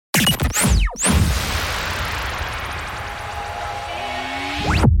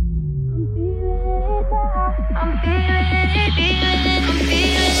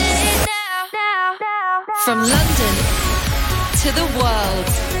to the world.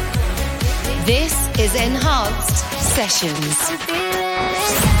 This is Enhanced Sessions.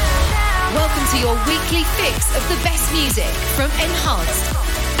 Welcome to your weekly fix of the best music from Enhanced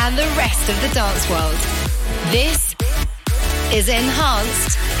and the rest of the dance world. This is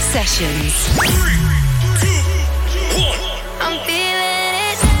Enhanced Sessions. 3, 2, 1. I'm feeling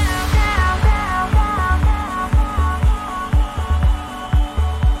it.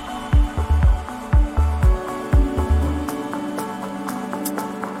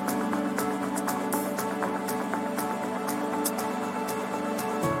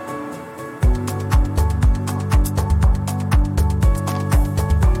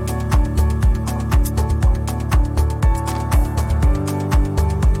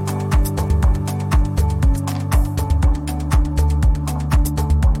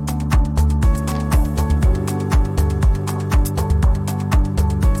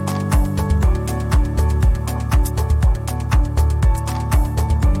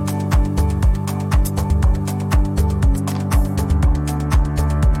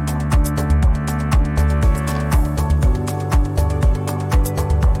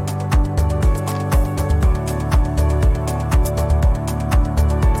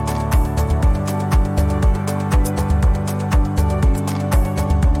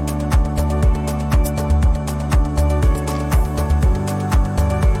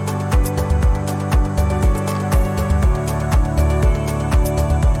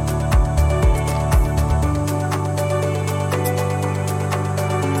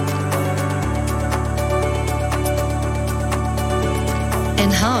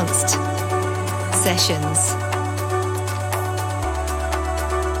 Enhanced Sessions.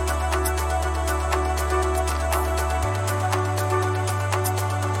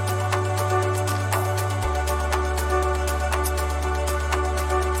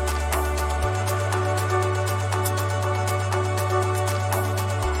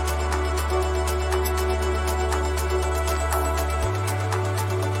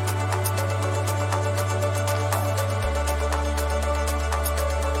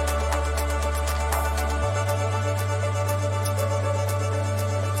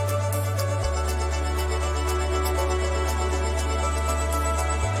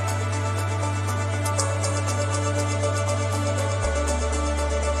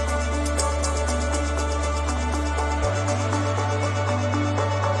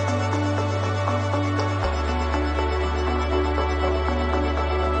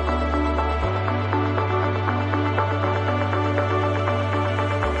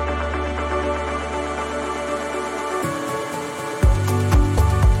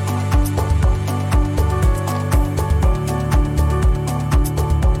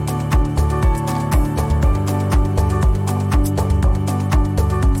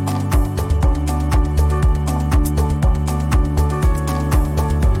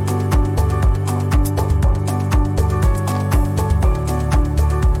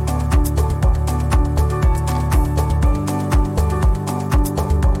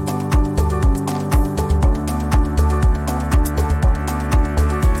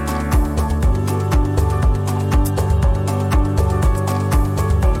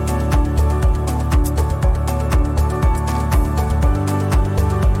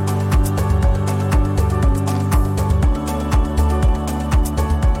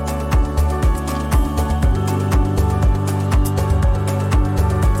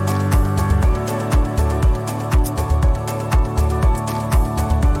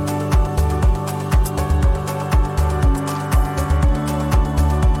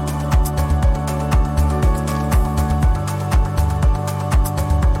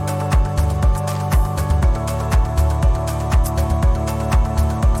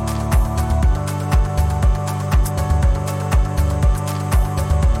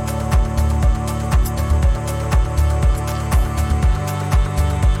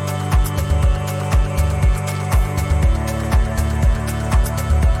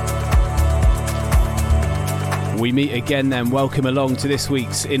 We meet again then. Welcome along to this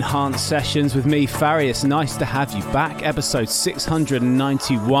week's Enhanced Sessions with me, Farius. Nice to have you back. Episode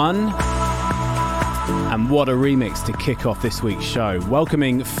 691. And what a remix to kick off this week's show.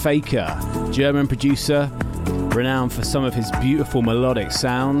 Welcoming Faker, German producer, renowned for some of his beautiful melodic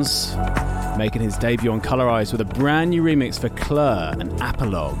sounds, making his debut on Colorize with a brand new remix for Claire and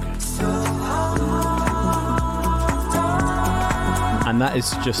Apolog. And that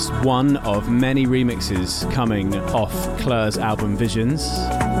is just one of many remixes coming off Claire's album Visions.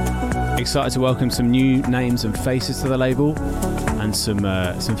 Excited to welcome some new names and faces to the label, and some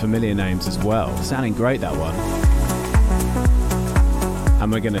familiar names as well. Sounding great, that one.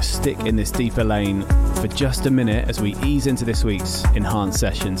 and we're going to stick in this deeper lane for just a minute as we ease into this week's Enhanced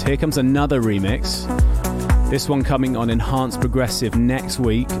Sessions. Here comes another remix. This one coming on Enhanced Progressive next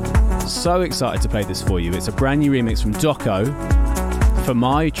week. So excited to play this for you. It's a brand new remix from Doko for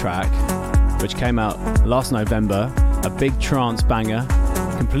my track, which came out last November. A big trance banger,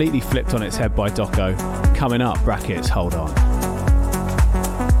 completely flipped on its head by Doko. Coming up, brackets, hold on.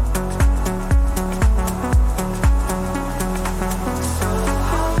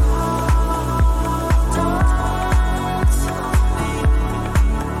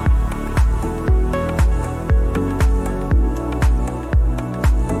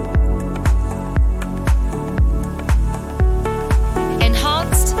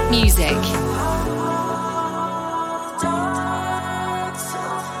 Music.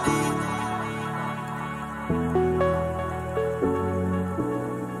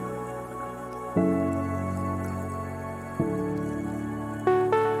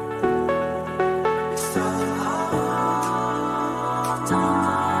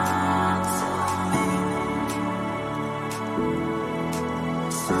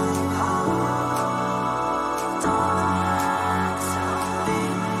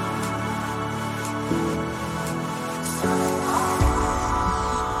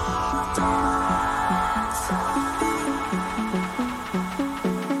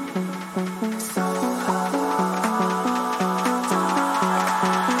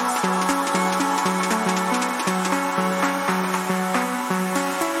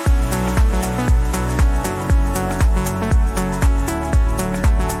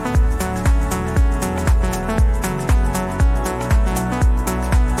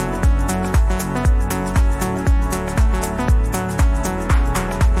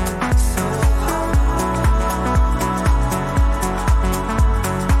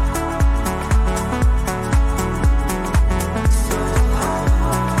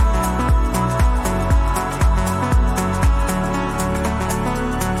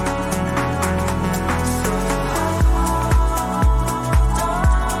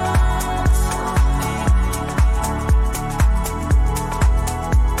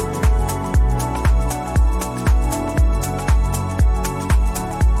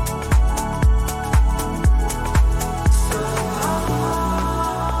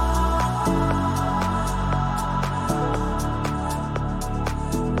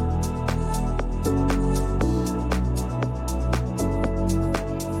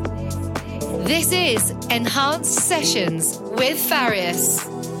 This is Enhanced Sessions with Farius.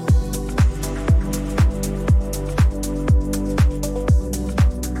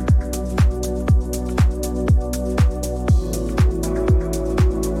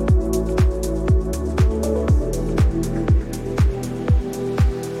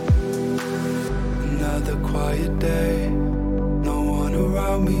 Another quiet day, no one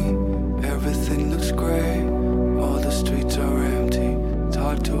around me, everything looks grey, all the streets are empty, it's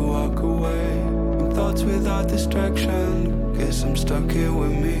hard to walk away. Thoughts without distraction, guess I'm stuck here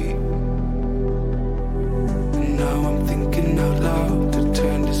with me. And now I'm thinking out loud to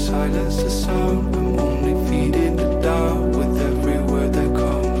turn the silence to sound. I'm only feeding the doubt with every word that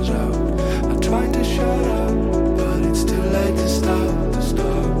comes out. I tried to shut up, but it's too late to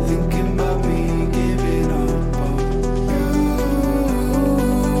stop thinking about me giving up on you.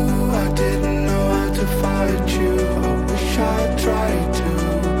 I didn't know how to fight you, I wish I tried to.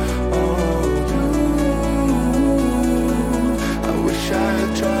 I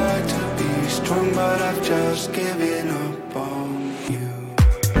tried to be strong, but I've just given up on you.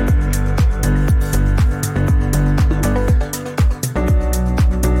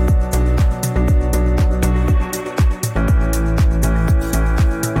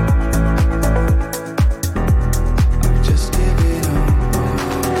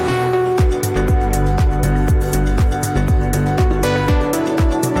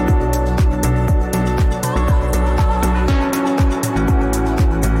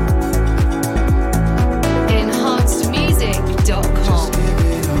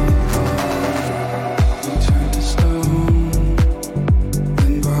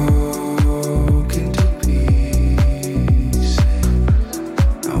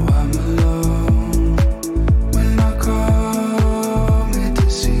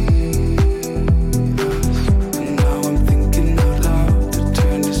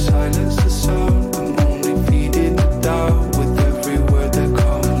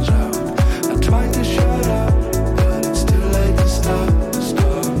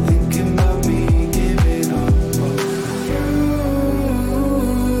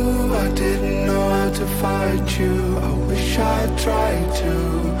 tried to.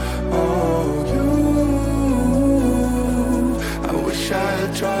 Oh, you, I wish I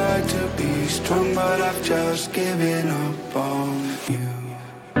strong, but I've just given up on you.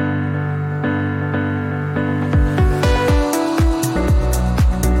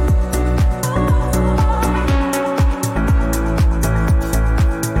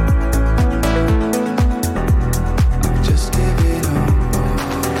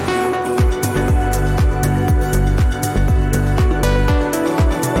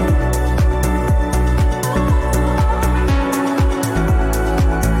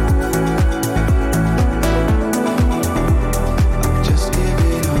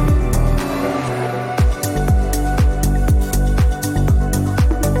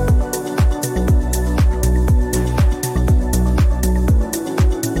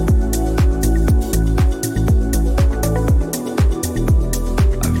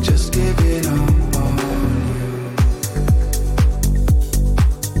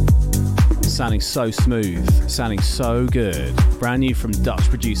 Sounding so smooth, sounding so good. Brand new from Dutch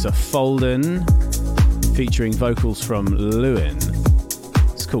producer Folden, featuring vocals from Lewin.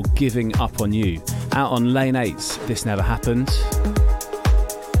 It's called Giving Up On You. Out on Lane 8's This Never Happened.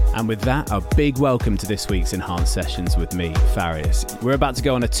 And with that, a big welcome to this week's Enhanced Sessions with me, Farius. We're about to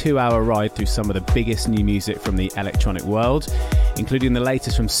go on a 2-hour ride through some of the biggest new music from the electronic world, including the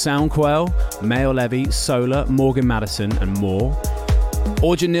latest from Soundquelle, Mayo Levy, Solar, Morgan Madison, and more.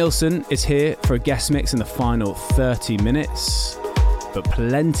 Orjan Nilsen is here for a guest mix in the final 30 minutes, but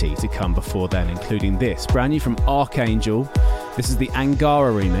plenty to come before then, including this, brand new from Archangel. This is the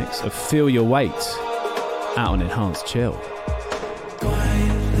Angara remix of Feel Your Weight, out on Enhanced Chill.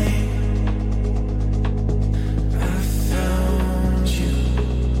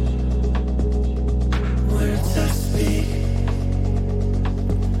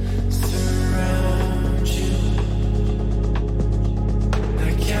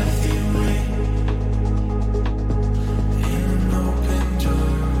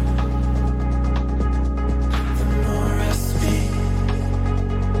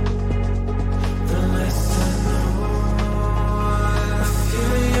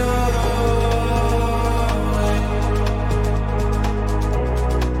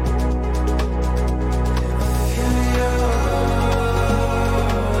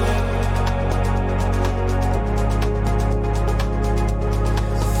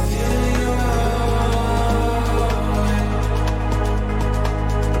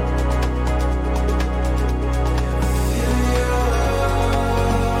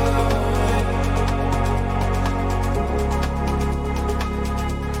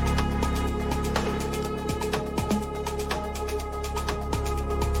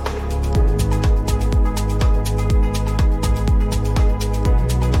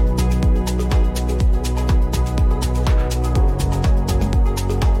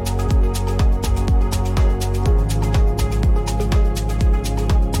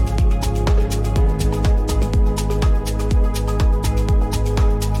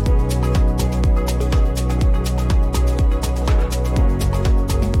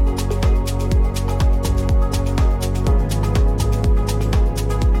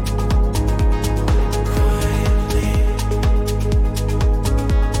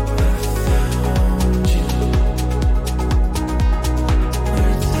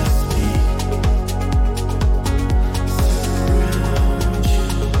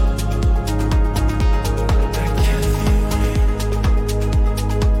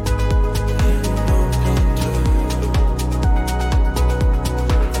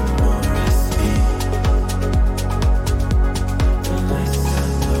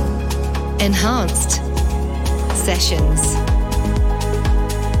 Enhanced Sessions.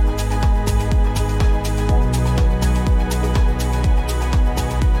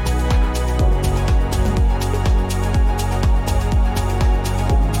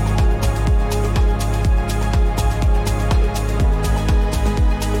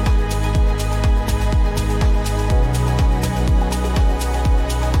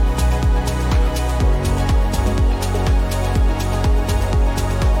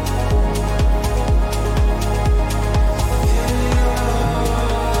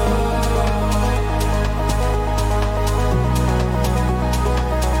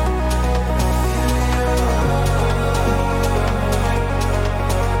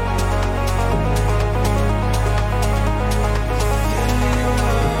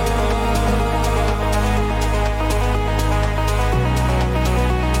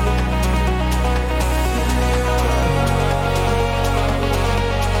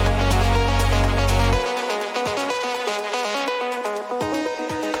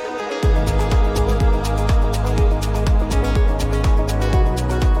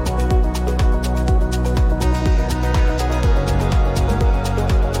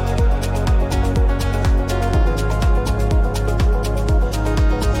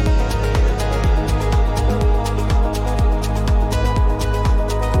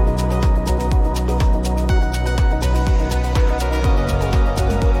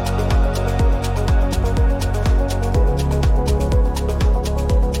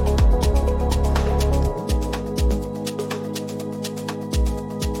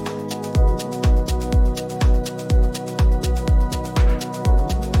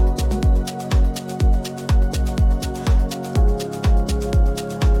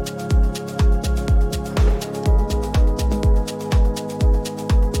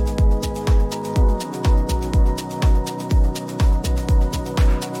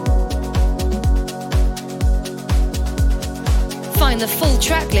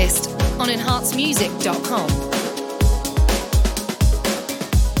 track list on enhancedmusic.com.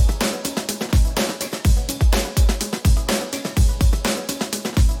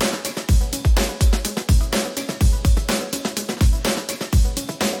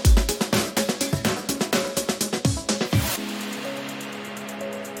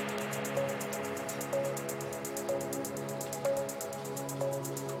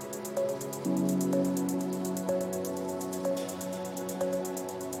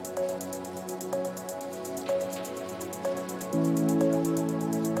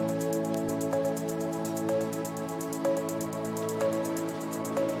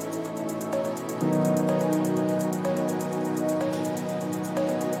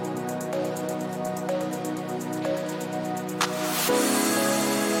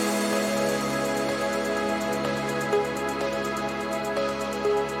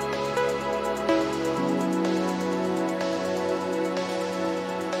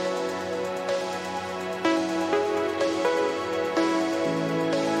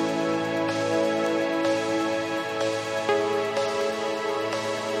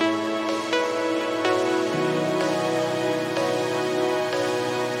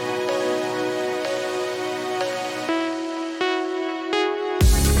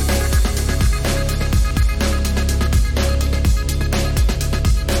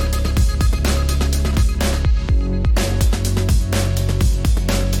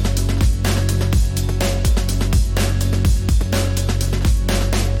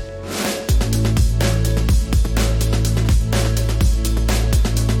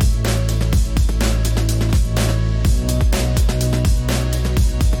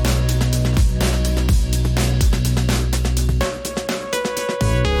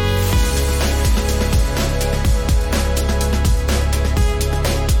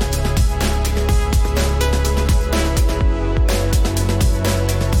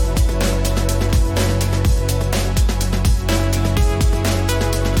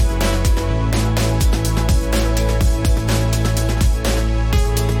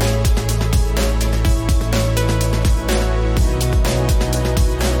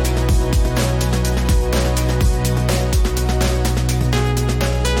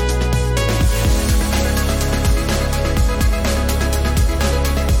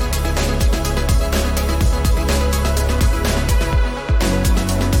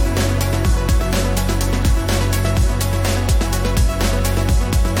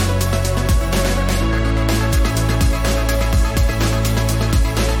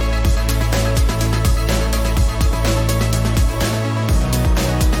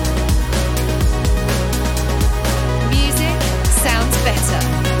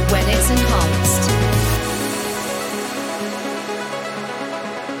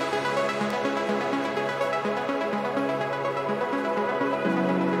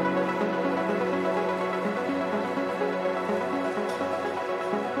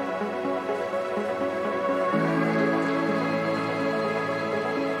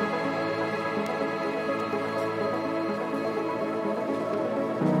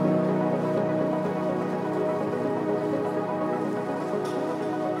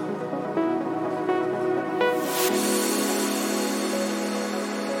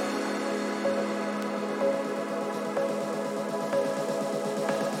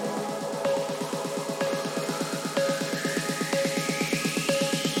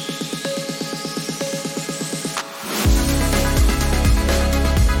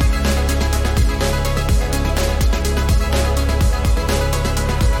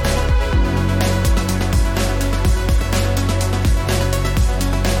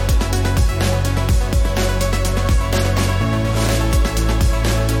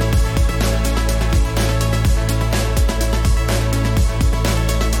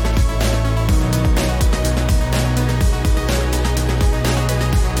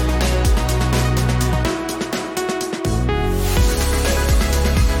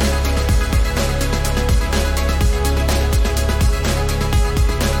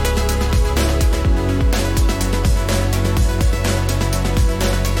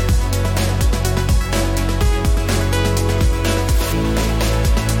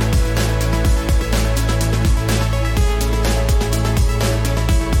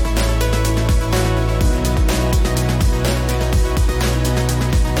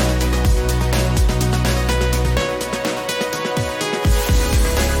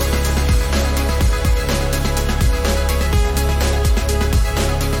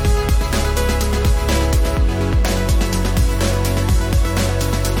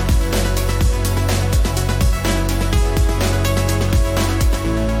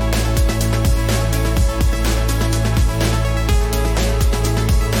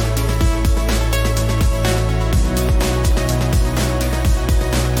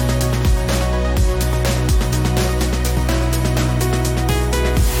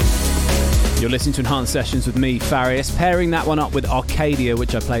 listening to Enhanced Sessions with me, Farius, pairing that one up with Arcadia,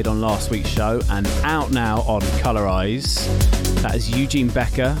 which I played on last week's show, and out now on Colour Eyes. That is Eugene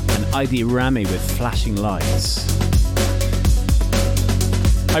Becker and ID Rami with Flashing Lights.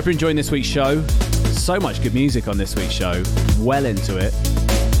 Hope you're enjoying this week's show. So much good music on this week's show. Well into it.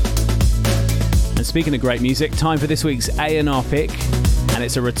 And speaking of great music, time for this week's A&R pick. And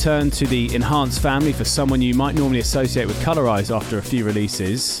it's a return to the Enhanced family for someone you might normally associate with Colour Eyes after a few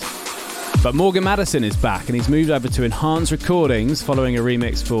releases. But Morgan Madison is back, and he's moved over to Enhanced Recordings following a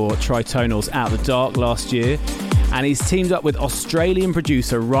remix for Tritonal's Out the Dark last year. And he's teamed up with Australian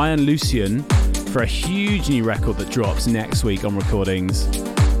producer Ryan Lucian for a huge new record that drops next week on Recordings.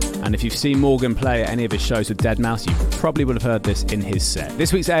 And if you've seen Morgan play at any of his shows with Deadmau5, you probably would have heard this in his set.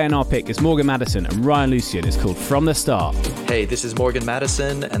 This week's A&R pick is Morgan Madison and Ryan Lucian. It's called From the Start. Hey, this is Morgan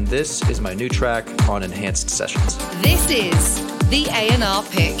Madison, and this is my new track on Enhanced Sessions. This is the A&R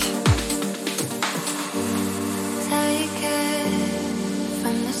pick. Take it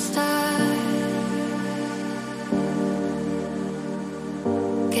from the start.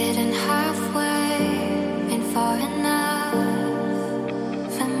 Getting halfway ain't far enough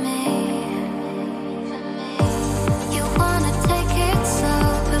for me. You wanna take it slow,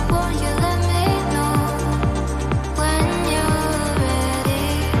 but won't you let me know when you're ready?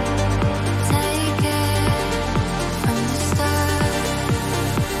 Take it from the start.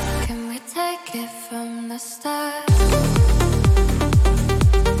 Can we take it from the start? Can we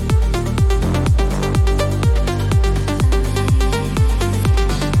take it from the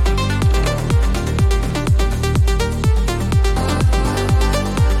start?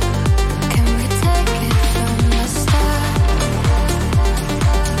 Can we take it from the start?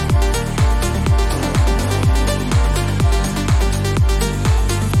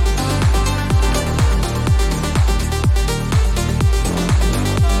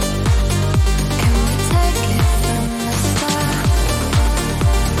 Can we take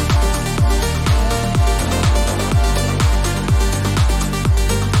it from the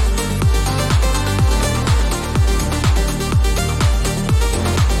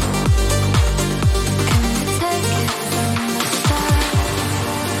start?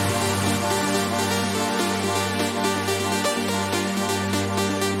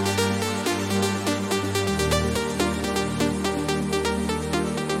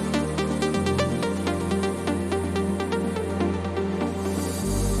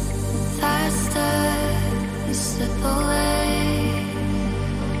 Faster, you slip away.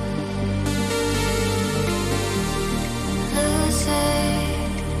 Losing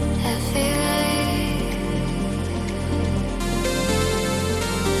every rain.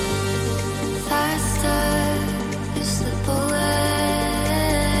 Faster, you slip away.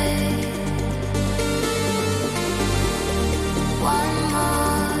 One more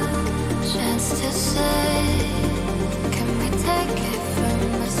chance to say, can we take it from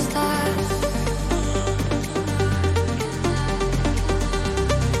the start?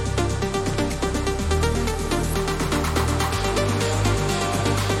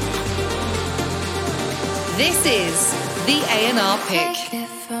 This is the A&R pick. Take it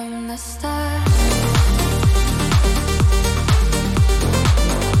from the start.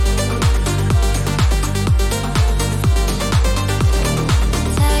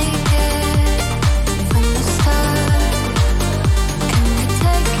 Take it from the start. Can we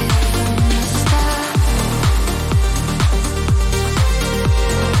take it from the start? Can we take it from the start? Take it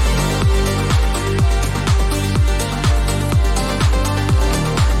from the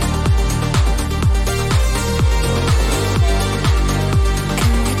start.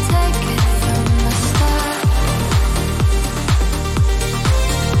 Can we take it from the start?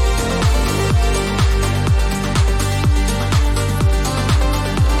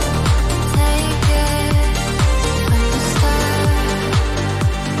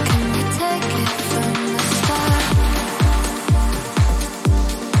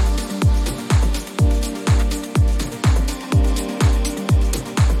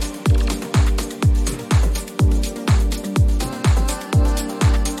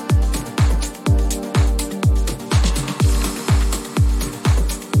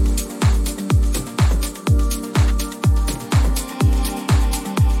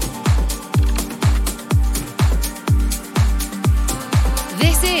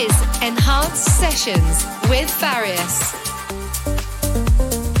 This is Enhanced Sessions with Farius.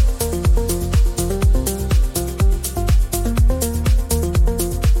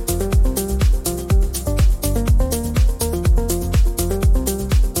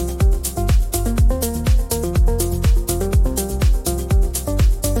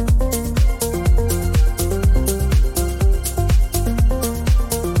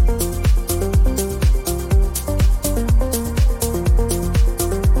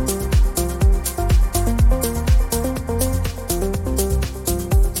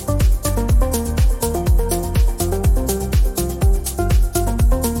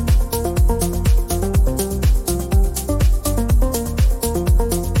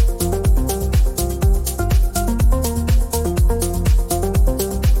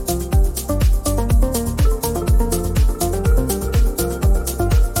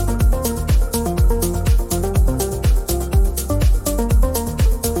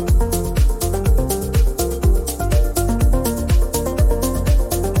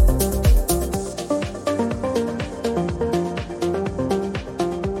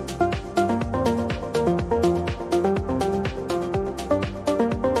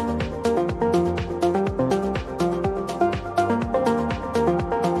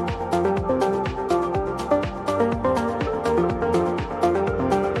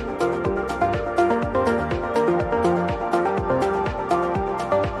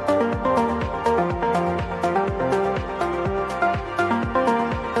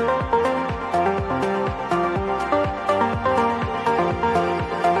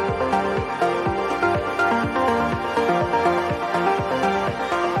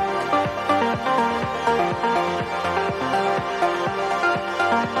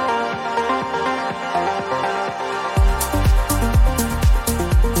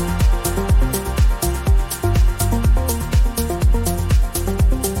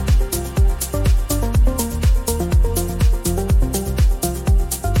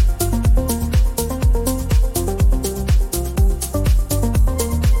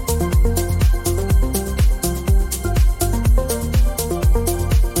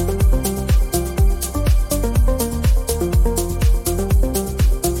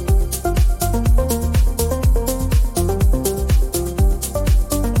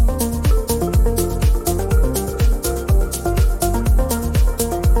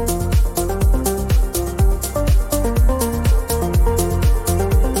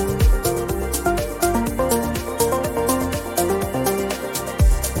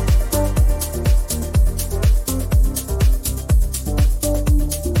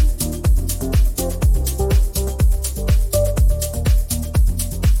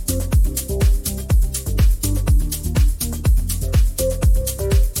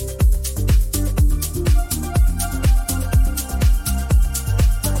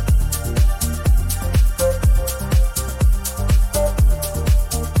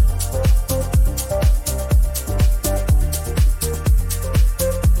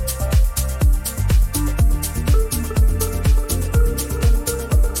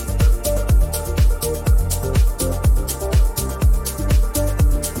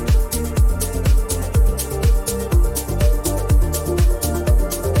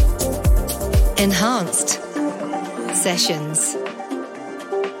 Enhanced Sessions.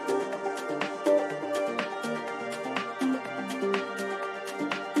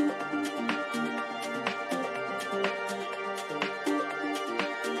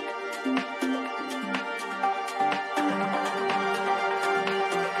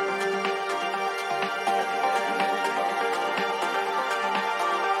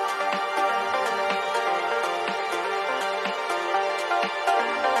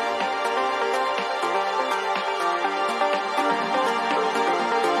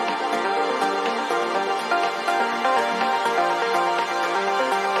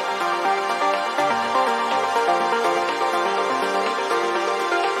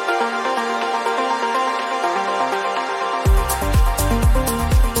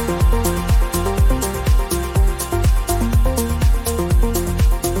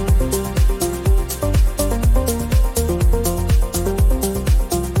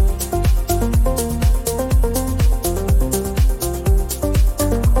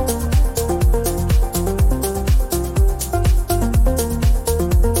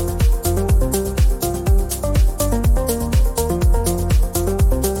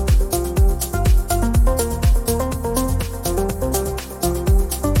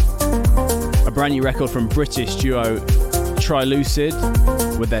 Brand new record from British duo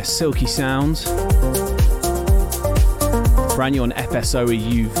Trilucid with their silky sound. Brand new on FSOE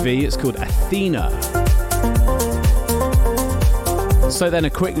UV, it's called Athena. So then a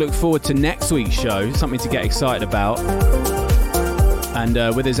quick look forward to next week's show, something to get excited about.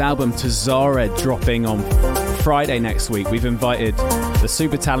 And with his album Tazared dropping on Friday next week, we've invited the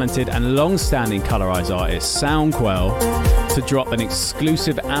super talented and long-standing Colorize artist Soundquell to drop an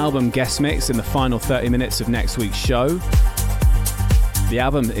exclusive album guest mix in the final 30 minutes of next week's show. The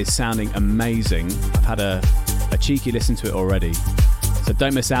album is sounding amazing. I've had a cheeky listen to it already, so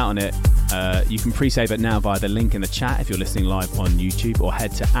don't miss out on it. You can pre-save it now via the link in the chat if you're listening live on YouTube, or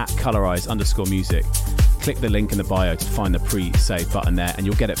head to @colorize_music. Click the link in the bio to find the pre-save button there, and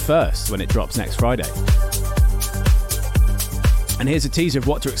you'll get it first when it drops next Friday. And here's a teaser of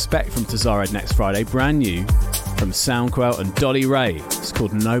what to expect from Tazared next Friday, brand new from Soundquell and Dolly Ray. It's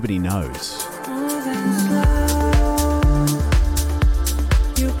called Nobody Knows.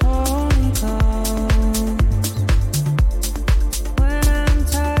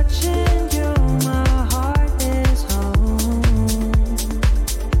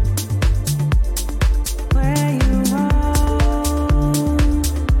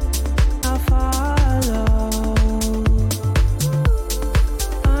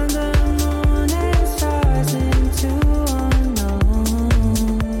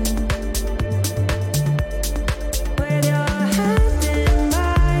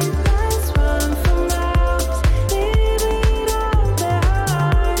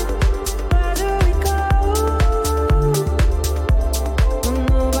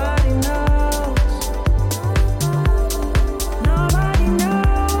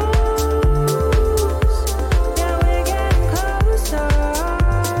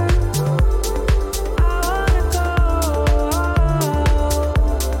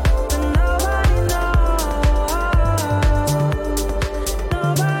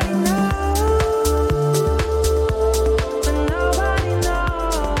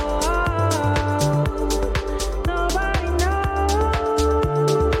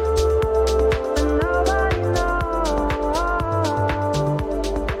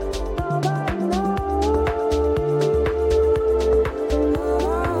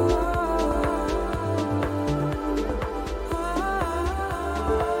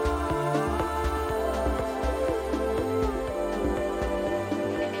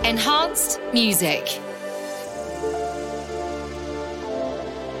 Enhanced Music.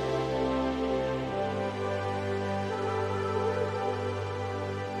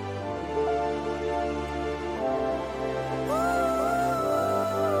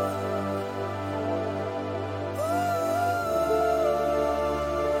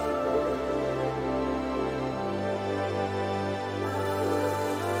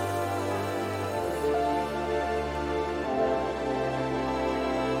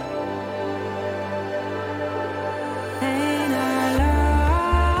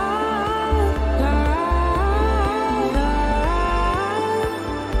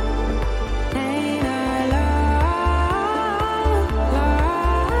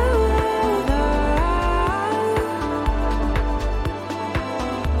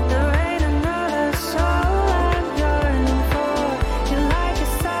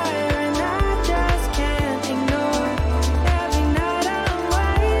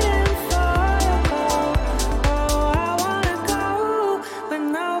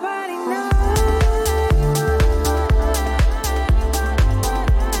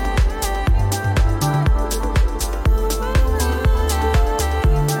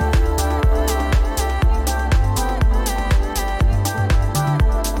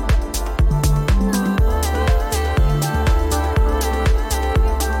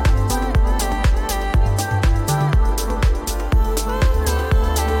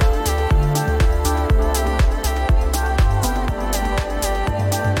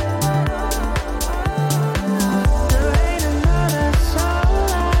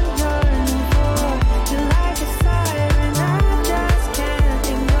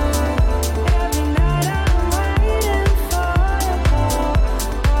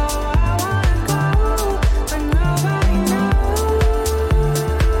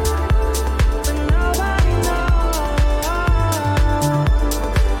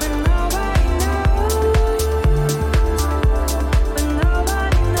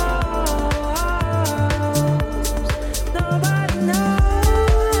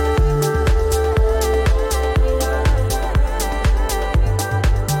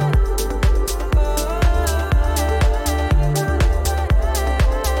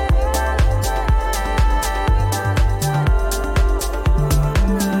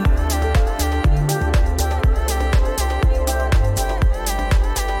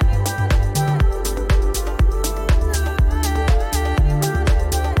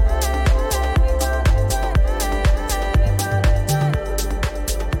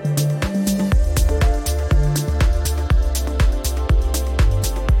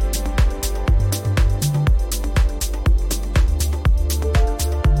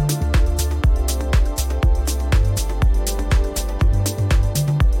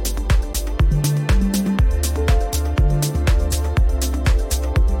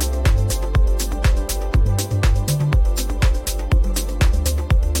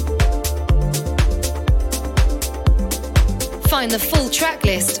 the full track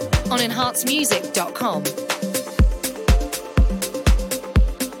list on enhancedmusic.com.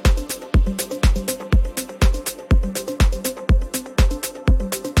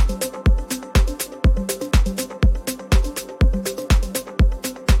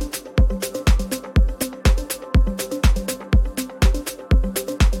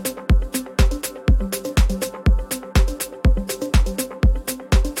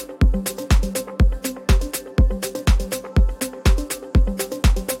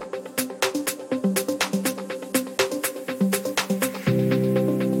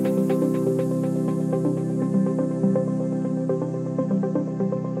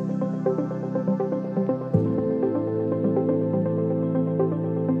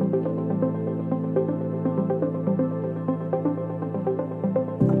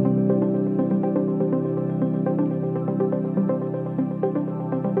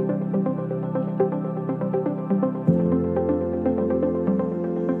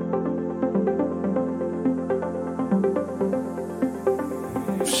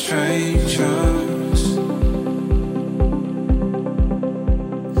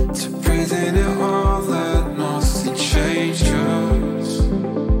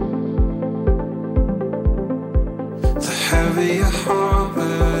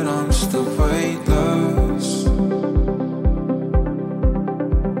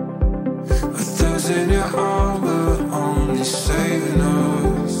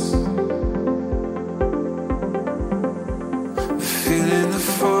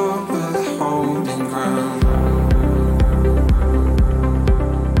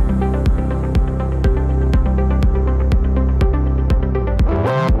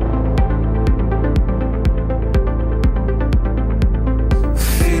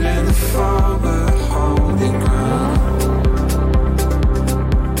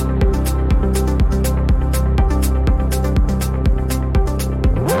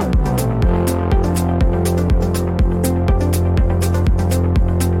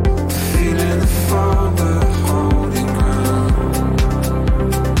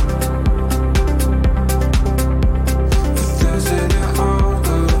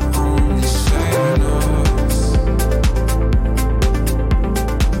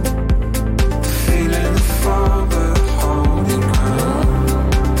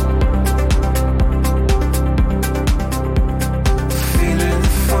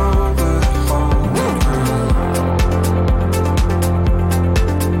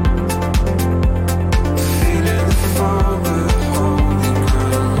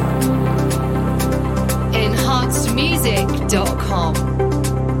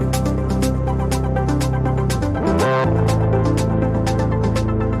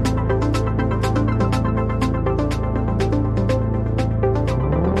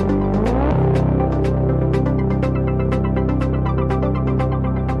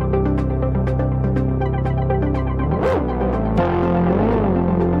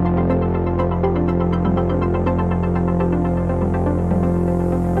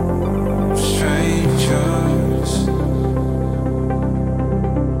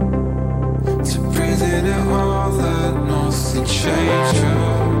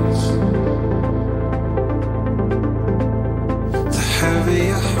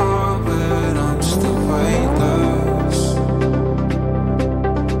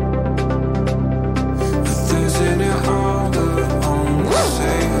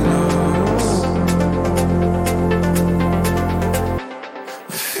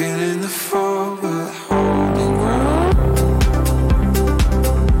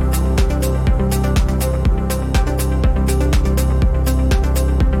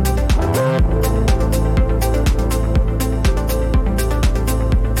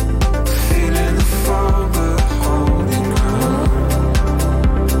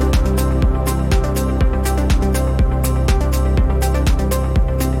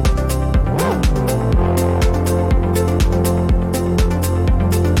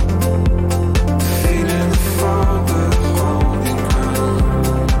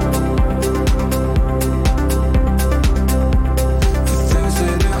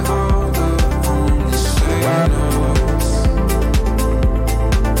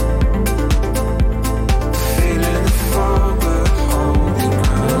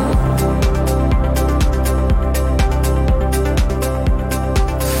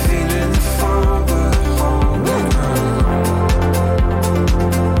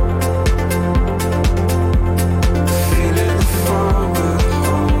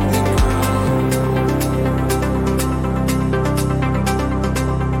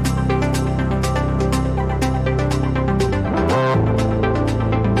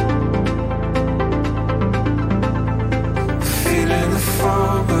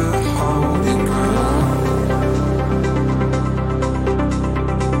 fall, we're holding ground.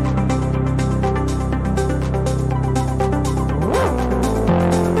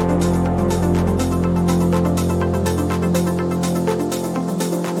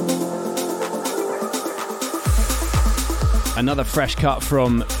 Another fresh cut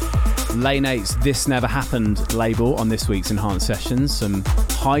from Lane 8's This Never Happened label on this week's Enhanced Sessions. Some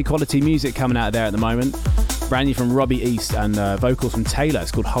high quality music coming out of there at the moment. Brand new from Robbie East and vocals from Taylor.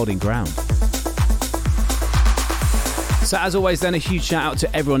 It's called Holding Ground. So as always then, a huge shout out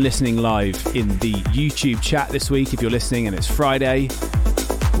to everyone listening live in the YouTube chat this week. If you're listening and it's Friday,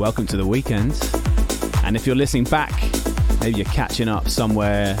 welcome to the weekend. And if you're listening back, maybe you're catching up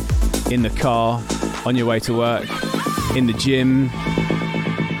somewhere in the car, on your way to work, in the gym,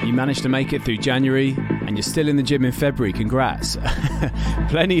 you managed to make it through January and you're still in the gym in February, congrats.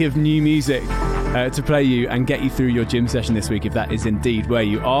 Plenty of new music to play you and get you through your gym session this week if that is indeed where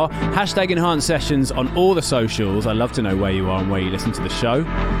you are. Hashtag Enhanced Sessions on all the socials. I'd love to know where you are and where you listen to the show.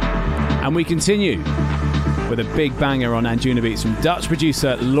 And we continue with a big banger on Anjuna Beats from Dutch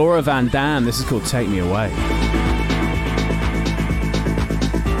producer Laura Van Dam. This is called Take Me Away.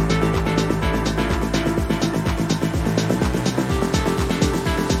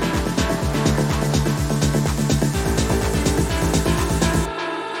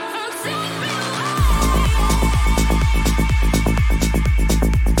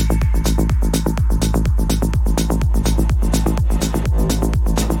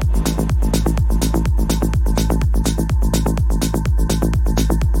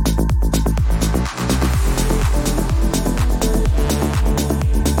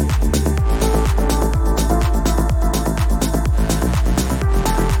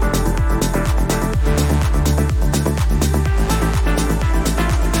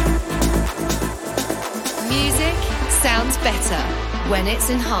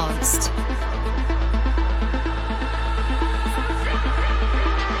 Enhanced.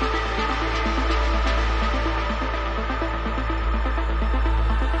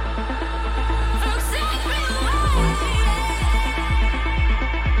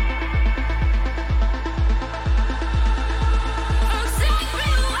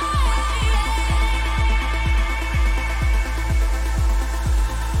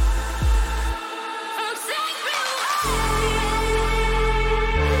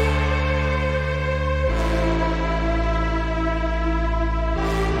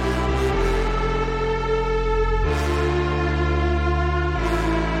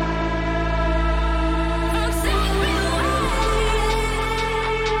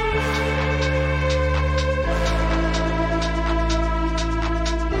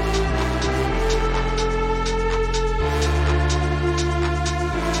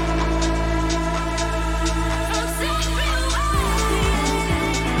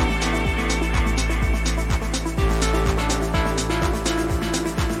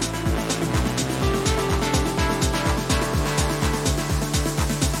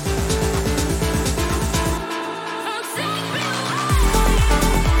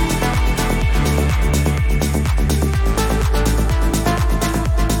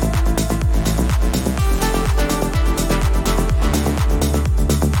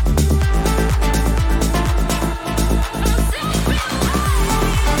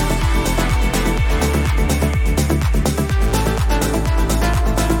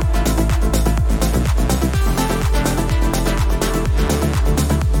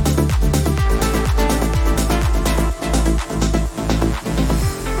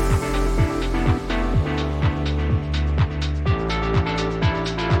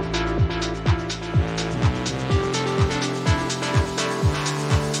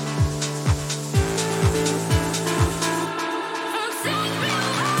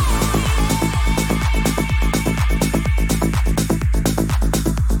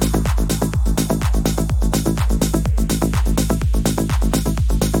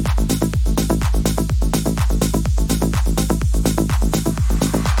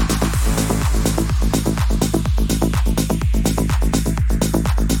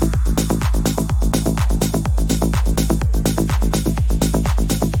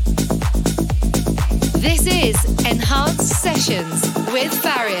 Enhanced Sessions with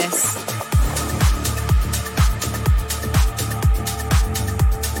Farius.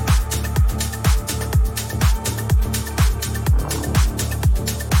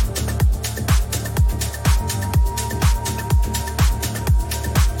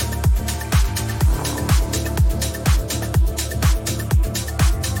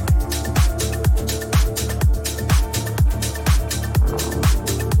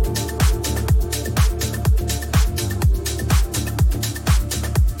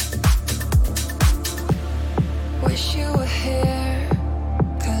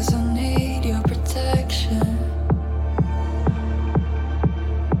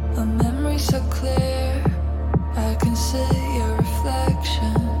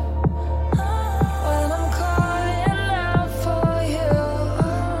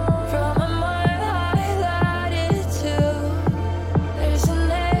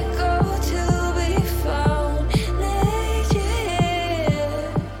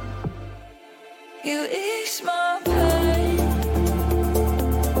 You ease my pain.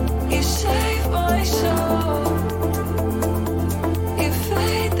 You save my soul. You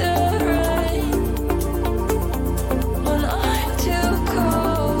fade the rain when I'm too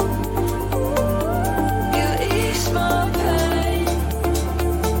cold. You ease my pain.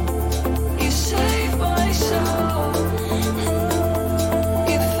 You save my soul.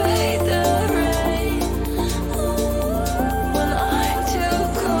 You fade the rain when I'm too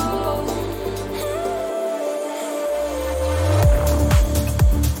cold.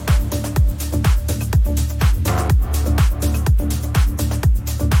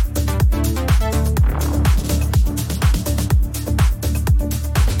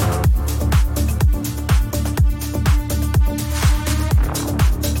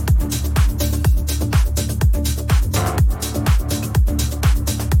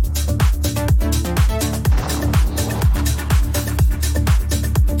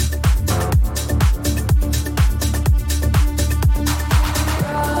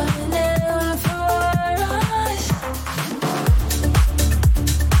 Running for us.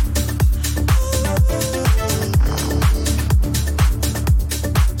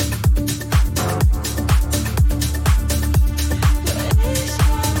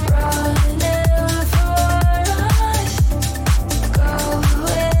 Running for us.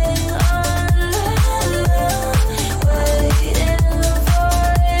 Going under. Waiting for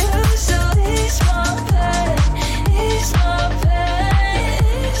you. So ease my pain. Ease my pain.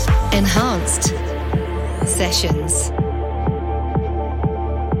 Ease my Enhanced Sessions.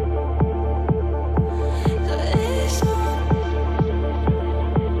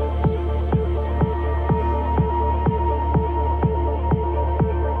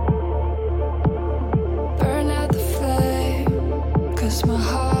 Burn out the flame, 'cause my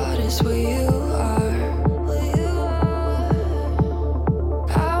heart is where you are.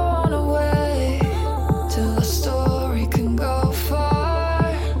 I wanna wait till the story can go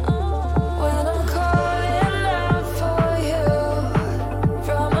far. When I'm calling out for you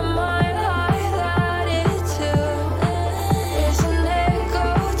from a mind like that, it too is an echo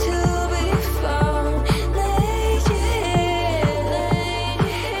to be found. Laid you here.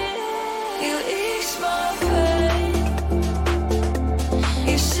 You ease my pain.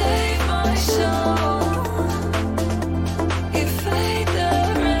 You save my soul. You fade the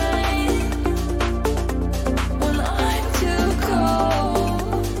rain when I'm too cold.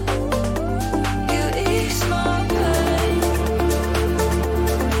 You ease my pain.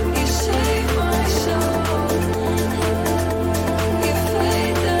 You save my soul. You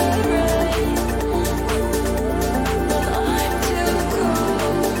fade the rain when I'm too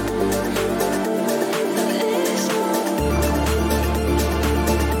cold. It's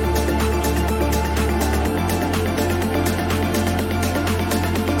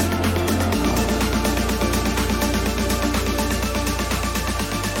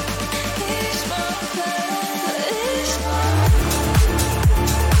Ease my pain, ease my pain,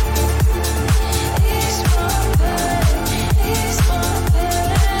 ease my pain, ease my pain, ease my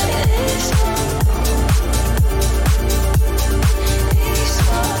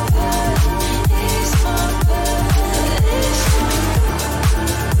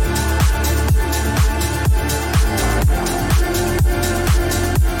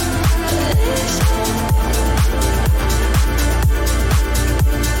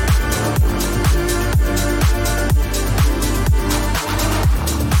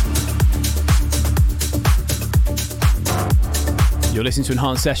You're listening to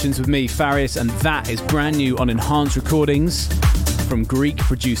Enhanced Sessions with me, Farius, and that is brand new on Enhanced Recordings from Greek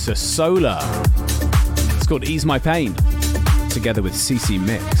producer Solar. It's called Ease My Pain, together with CC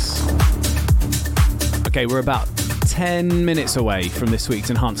Mix. Okay, we're about 10 minutes away from this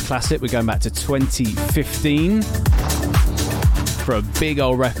week's Enhanced Classic. We're going back to 2015 for a big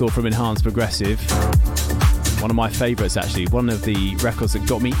old record from Enhanced Progressive. One of my favourites, actually. One of the records that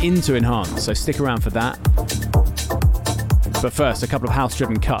got me into Enhanced, so stick around for that. But first, a couple of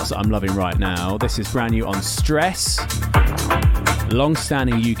house-driven cuts that I'm loving right now. This is brand new on Stress,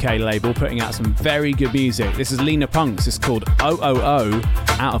 long-standing UK label, putting out some very good music. This is Lena Punks. It's called 000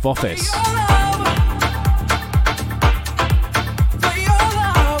 Out of Office.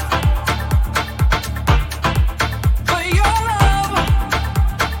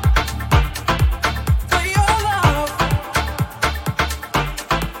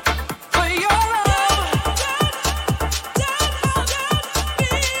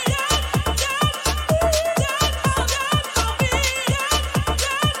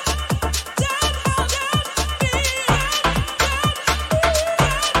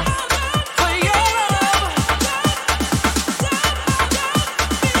 For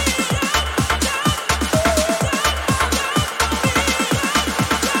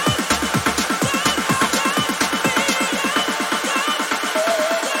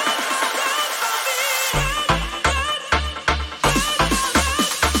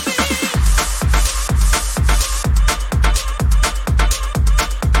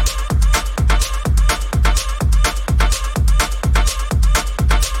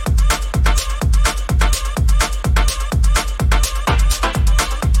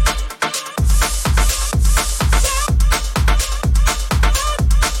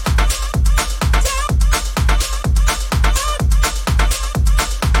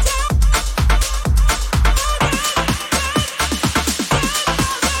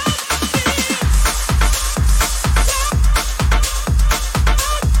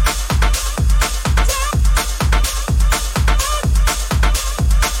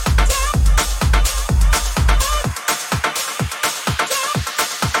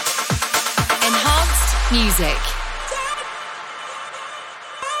best music.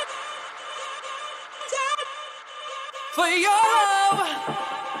 For your love,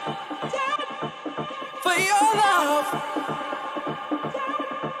 for your love,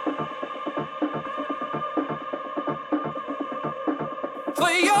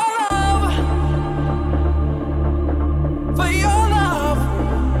 for your love, for your love,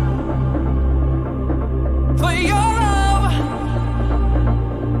 for your love.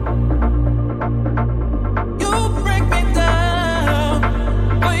 You break me down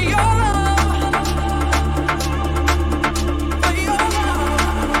for your love, for your love,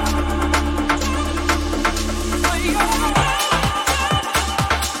 for your love.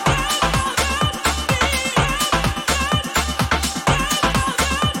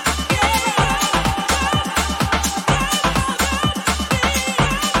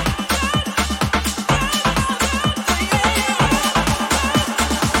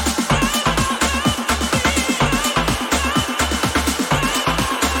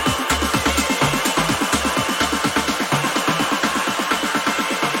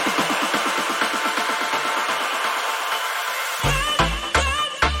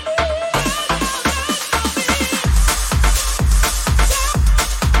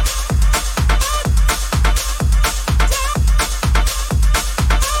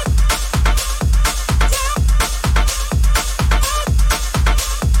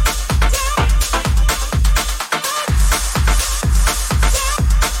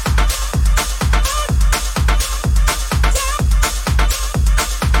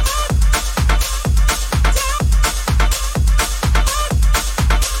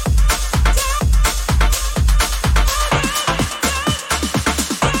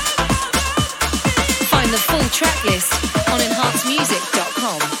 Find the full track list on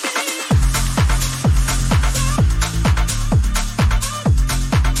enhancedmusic.com.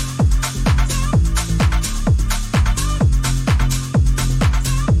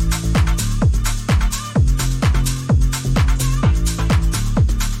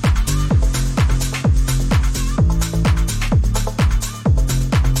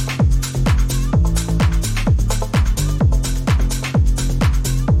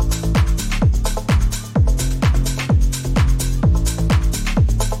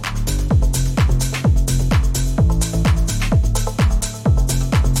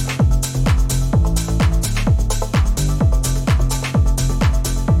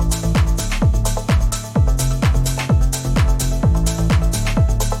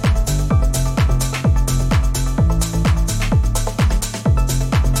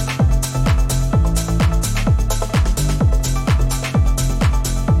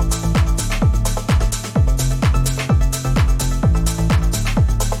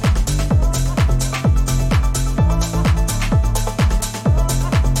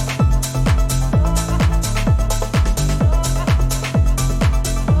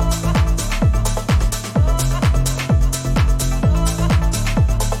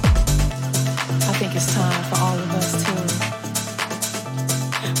 I think it's time for all of us to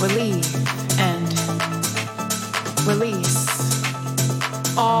relieve and release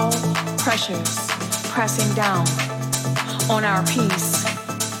all pressures pressing down on our peace.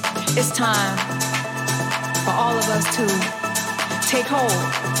 It's time for all of us to take hold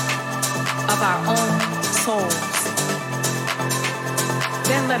of our own souls.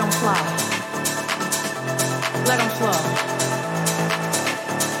 Then let them fly. Let them flow.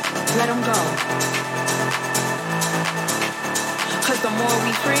 Let them go. 'Cause the more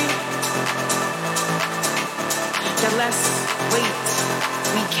we free, the less weight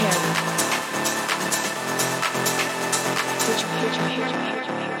we carry. Did you hear?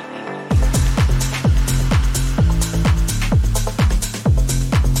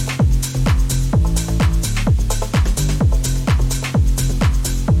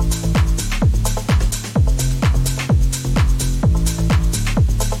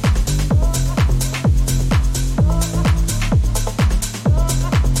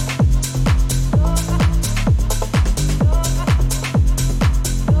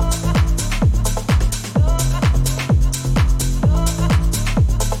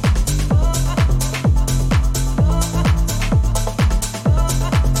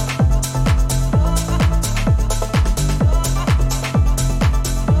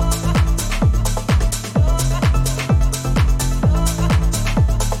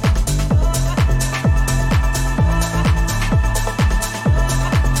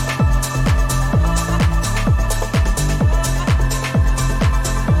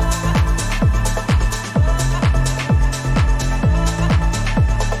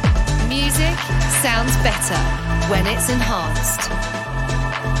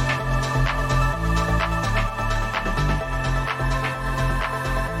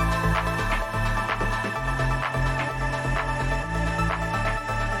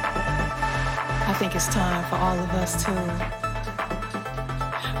 think it's time for all of us to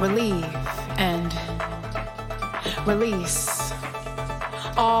relieve and release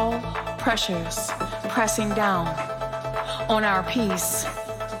all pressures pressing down on our peace.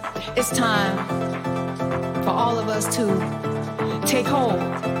 It's time for all of us to take hold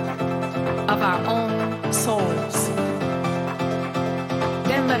of our own souls.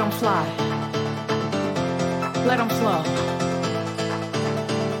 Then let them fly. Let them flow.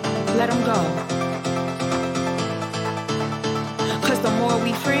 Let them go. 'Cause the more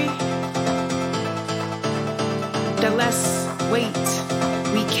we free, the less weight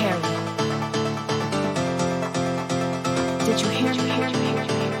we carry. Did you hear me?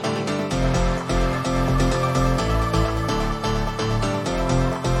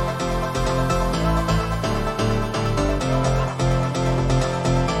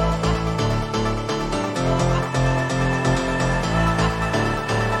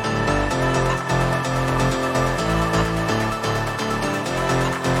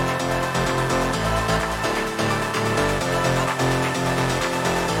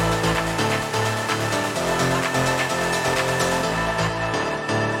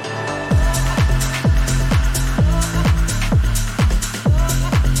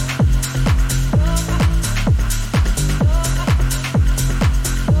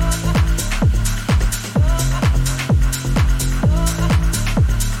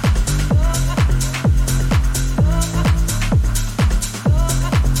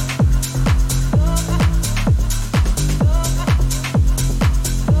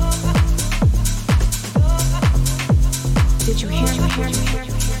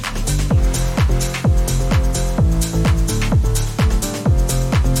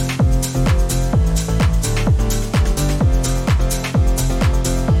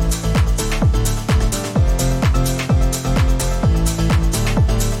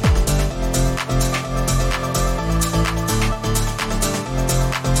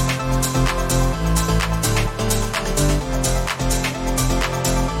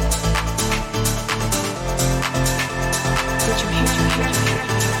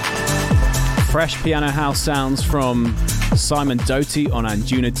 Fresh piano house sounds from Simon Doty on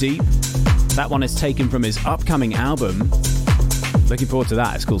Anjuna Deep. That one is taken from his upcoming album. Looking forward to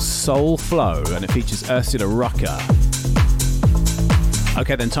that. It's called Soul Flow and it features Ursula Rucker.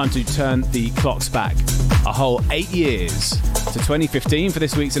 Okay, then time to turn the clocks back a whole 8 years to 2015 for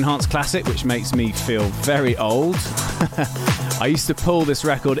this week's Enhanced Classic, which makes me feel very old. I used to pull this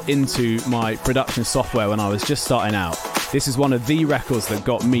record into my production software when I was just starting out. This is one of the records that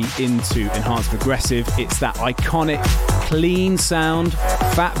got me into Enhanced Progressive. It's that iconic, clean sound,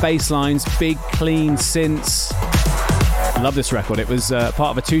 fat bass lines, big, clean synths. I love this record. It was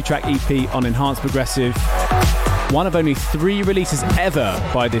part of a 2-track EP on Enhanced Progressive. One of only 3 releases ever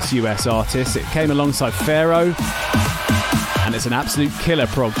by this US artist. It came alongside Pharaoh, and it's an absolute killer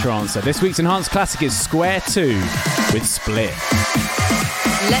prog trancer. This week's Enhanced Classic is Square 2 with Split.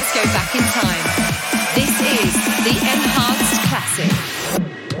 Let's go back in time. This is the Enhanced Classic.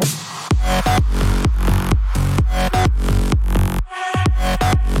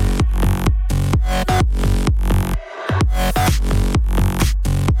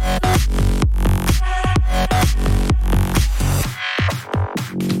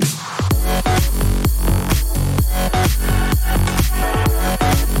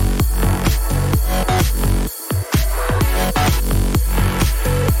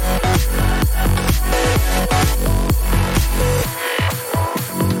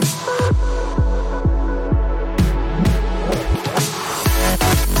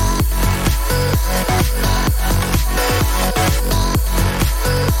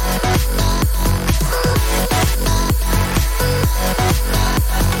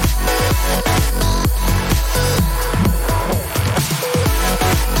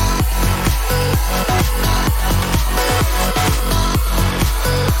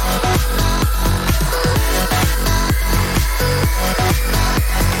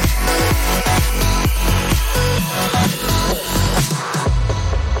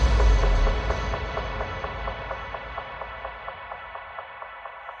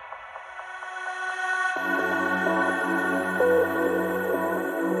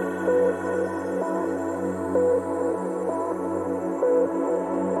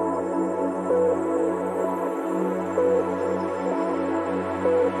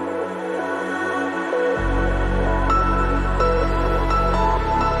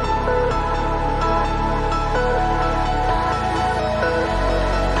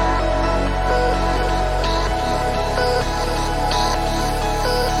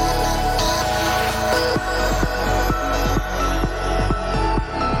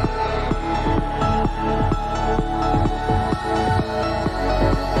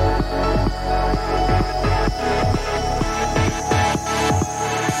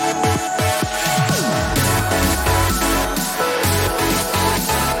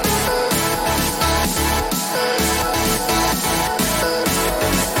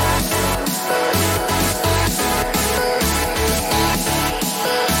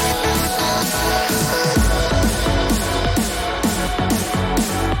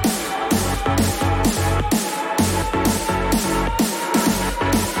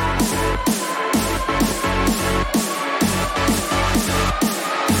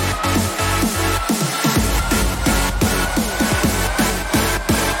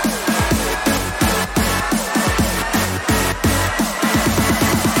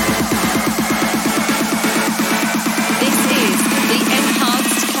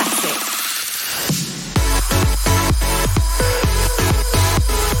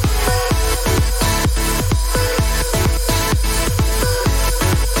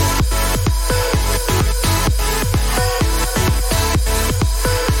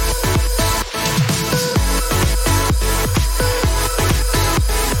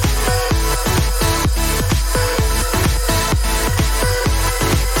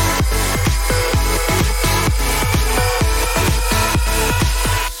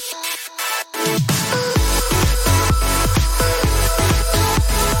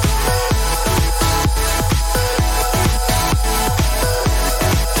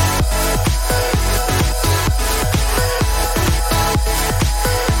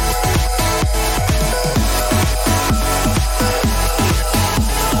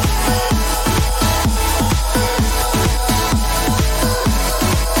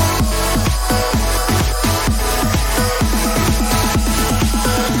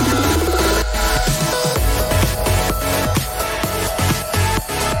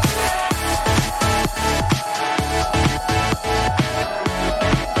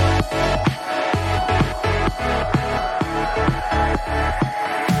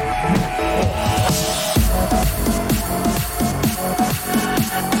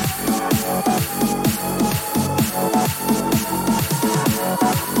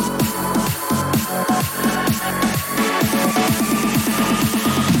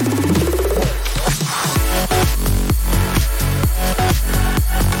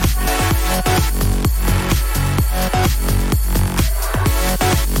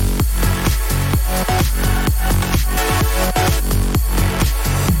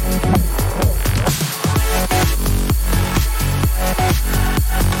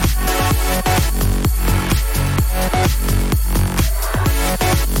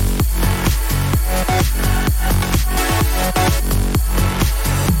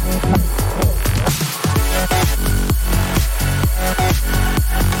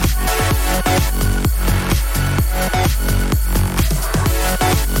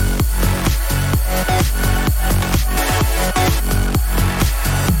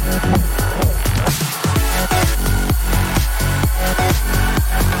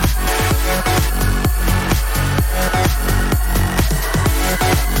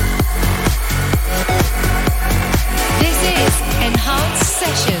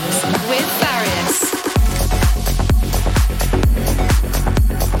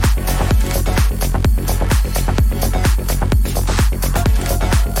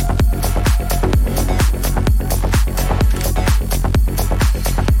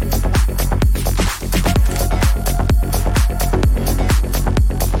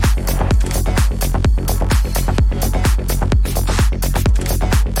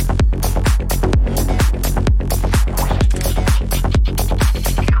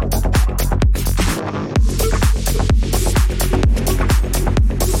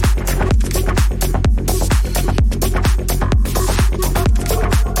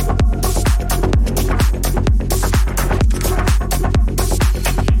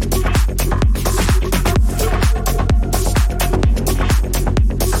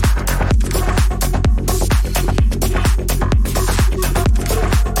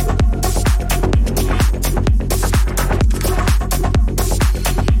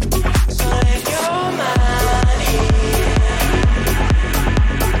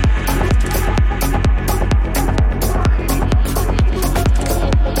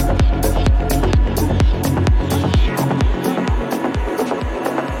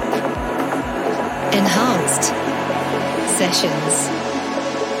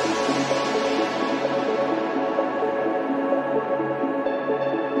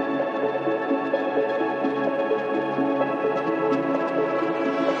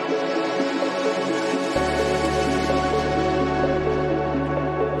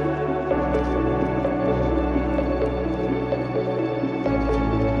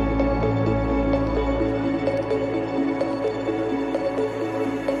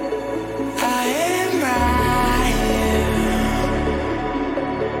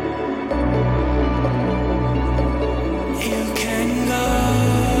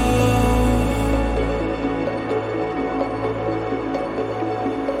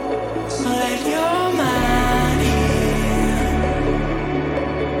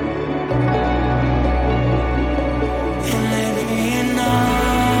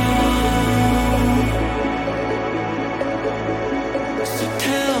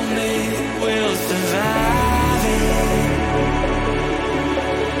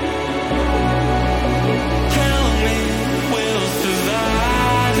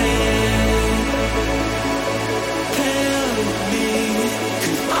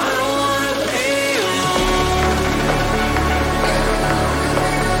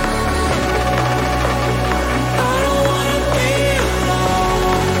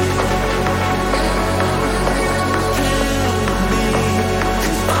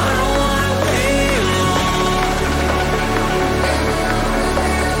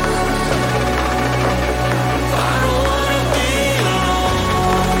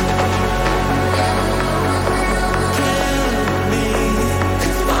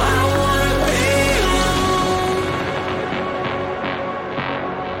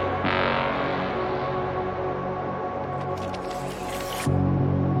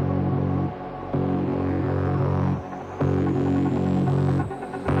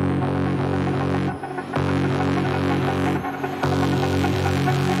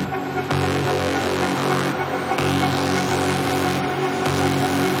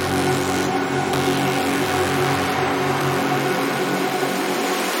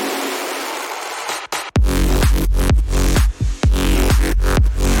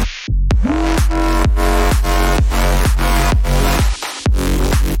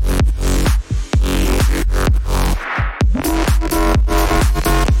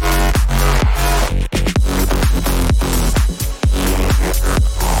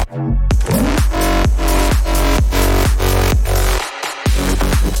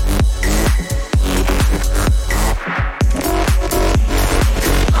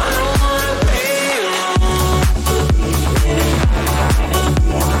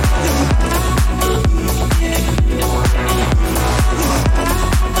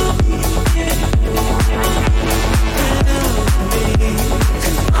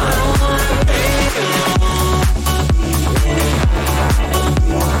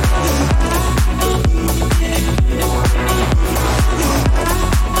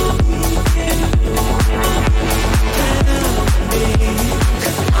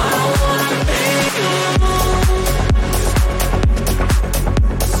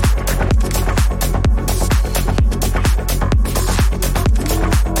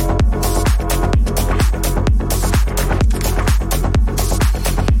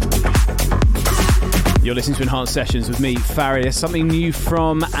 You're listening to Enhanced Sessions with me, Farius. Something new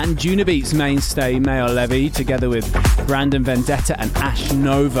from Anjunabeats mainstay Mayo Levy, together with Brandon Vendetta and Ash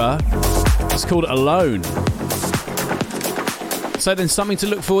Nova. It's called Alone. So then, something to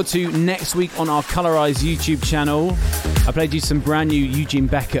look forward to next week on our Colorize YouTube channel. I played you some brand new Eugene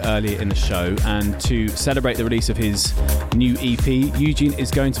Becker earlier in the show, and to celebrate the release of his new EP, Eugene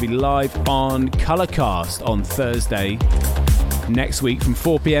is going to be live on Colorcast on Thursday next week from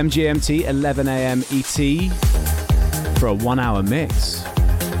 4 p.m. GMT, 11 a.m. ET for a 1-hour mix.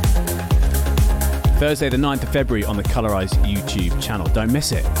 Thursday the 9th of February on the Colorize YouTube channel. Don't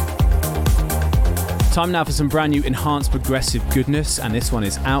miss it. Time now for some brand new enhanced progressive goodness, and this one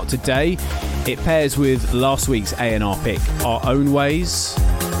is out today. It pairs with last week's A&R pick, Our Own Ways.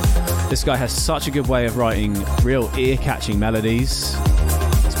 This guy has such a good way of writing real ear-catching melodies.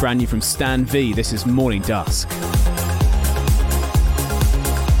 It's brand new from Stan V. This is Morning Dusk.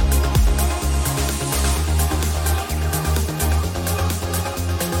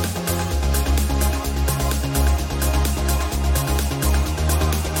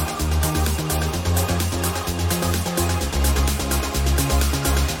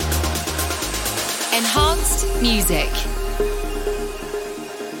 Enhanced music.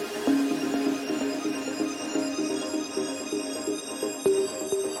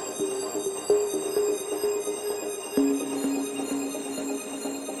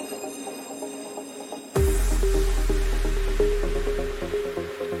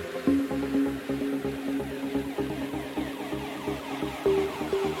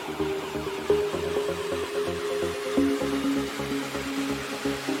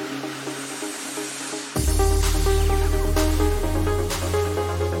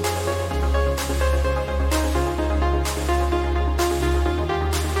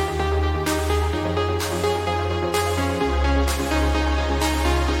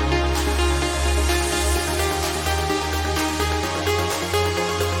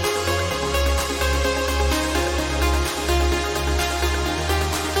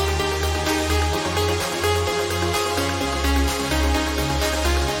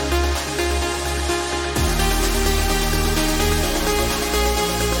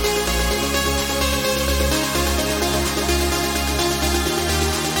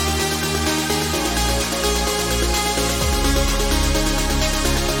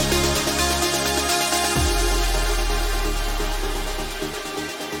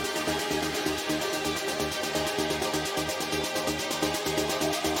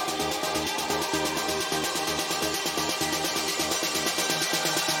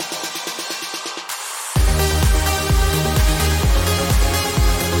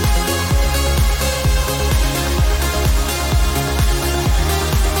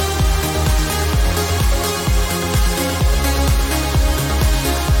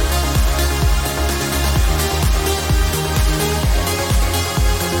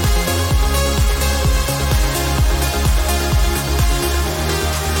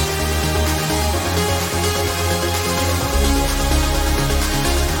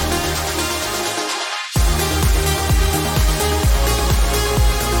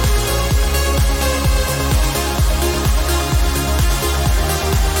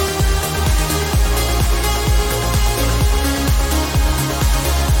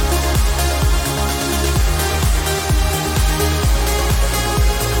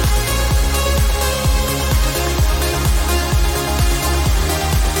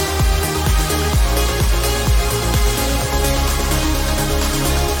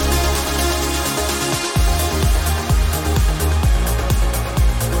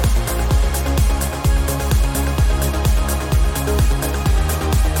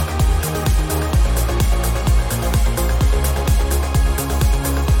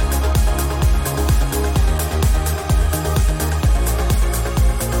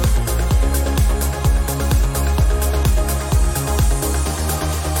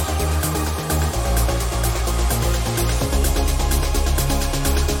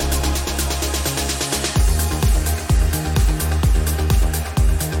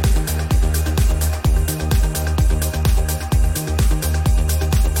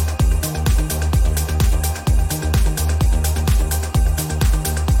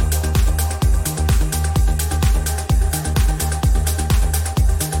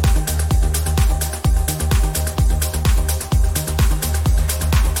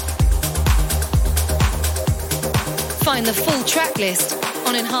 Find the full track list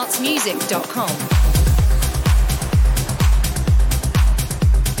on enhancedmusic.com.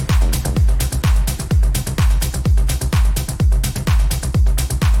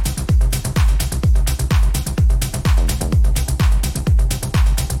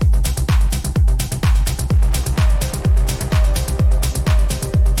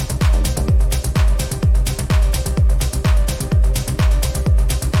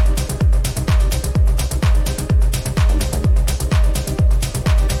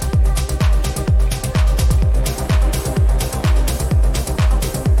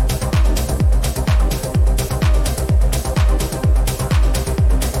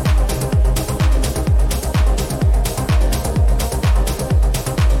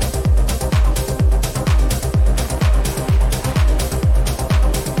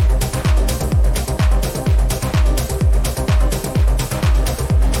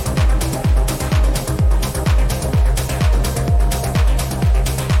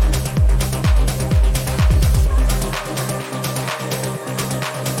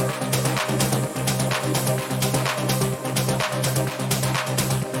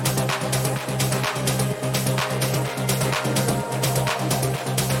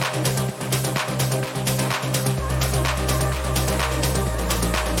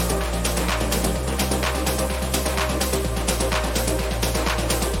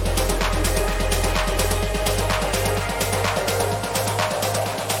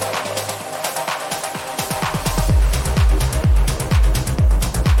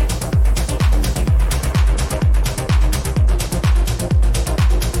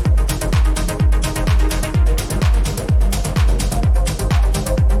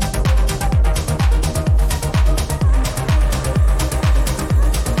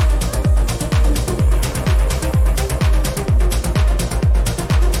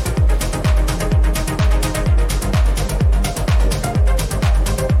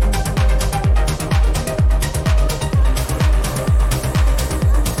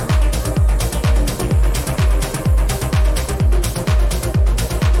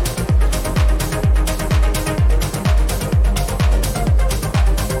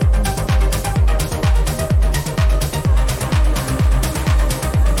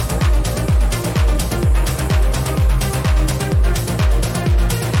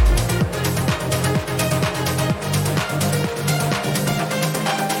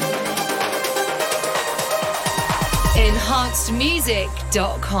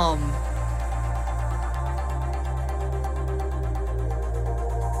 enhancedmusic.com.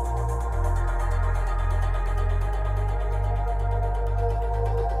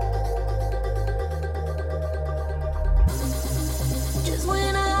 Just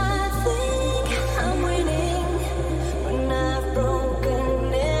when I think I'm winning, when I've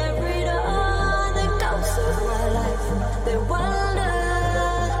broken every door, the ghosts of my life, they wander,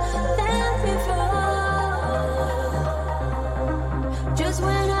 let me fall. Just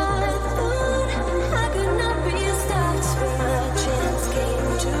when I thought I could not be stopped, when my chance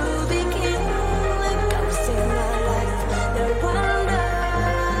came to begin, the ghosts of my life, they wander,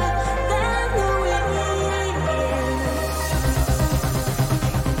 let me win. Just when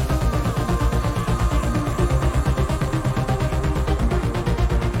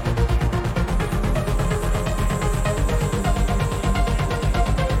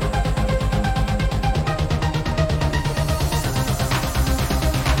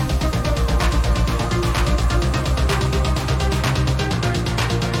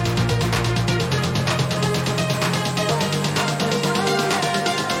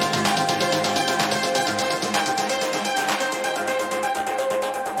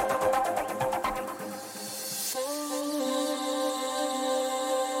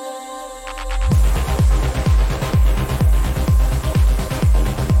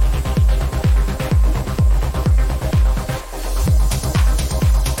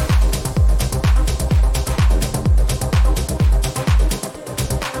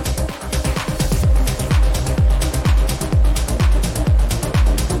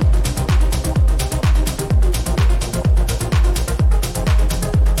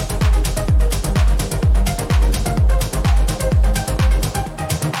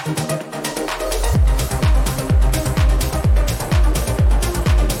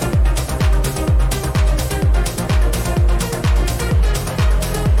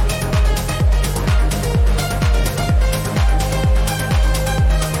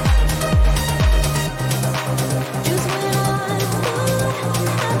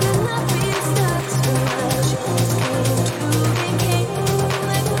I thought I could not be stopped, when my chance came to begin,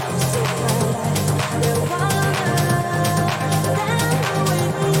 the ghosts of my life, they wander, let me win.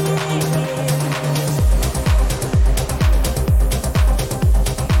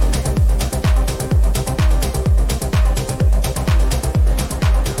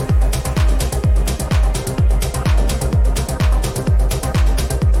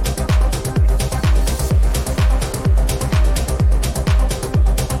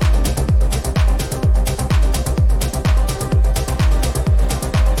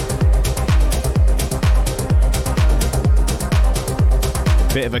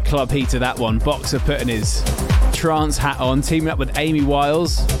 Bit of a club heater, that one. Boxer putting his trance hat on, teaming up with Amy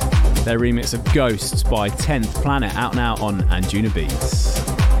Wiles. Their remix of Ghosts by 10th Planet, out now on Anjuna Beats.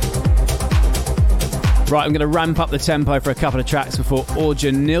 Right, I'm going to ramp up the tempo for a couple of tracks before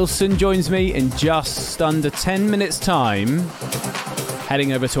Orja Nilsson joins me in just under 10 minutes' time.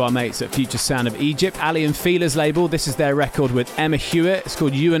 Heading over to our mates at Future Sound of Egypt, Ali and Feela's label. This is their record with Emma Hewitt. It's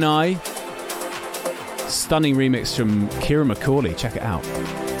called You and I. Stunning remix from Kira McCauley. Check it out.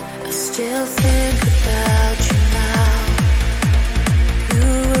 I still think about you now. You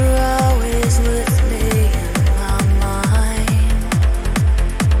were always with me in my mind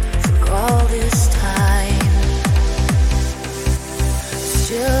for all this time.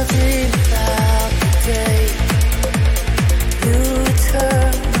 Still dream about the day you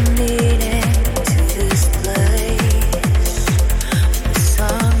returned the meaning to this place. The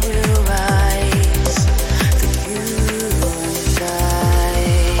sun will rise for you and I.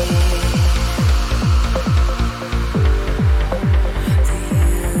 For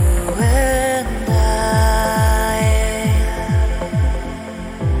you and I.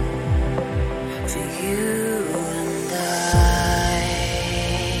 For you and I.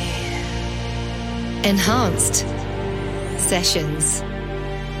 Enhanced Sessions.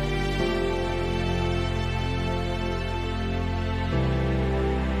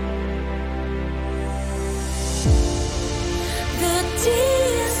 The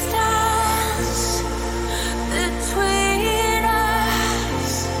distance between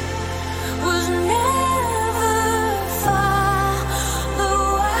us was never far. The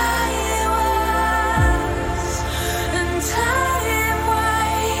way was, and time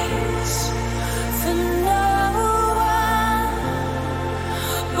waits for no one.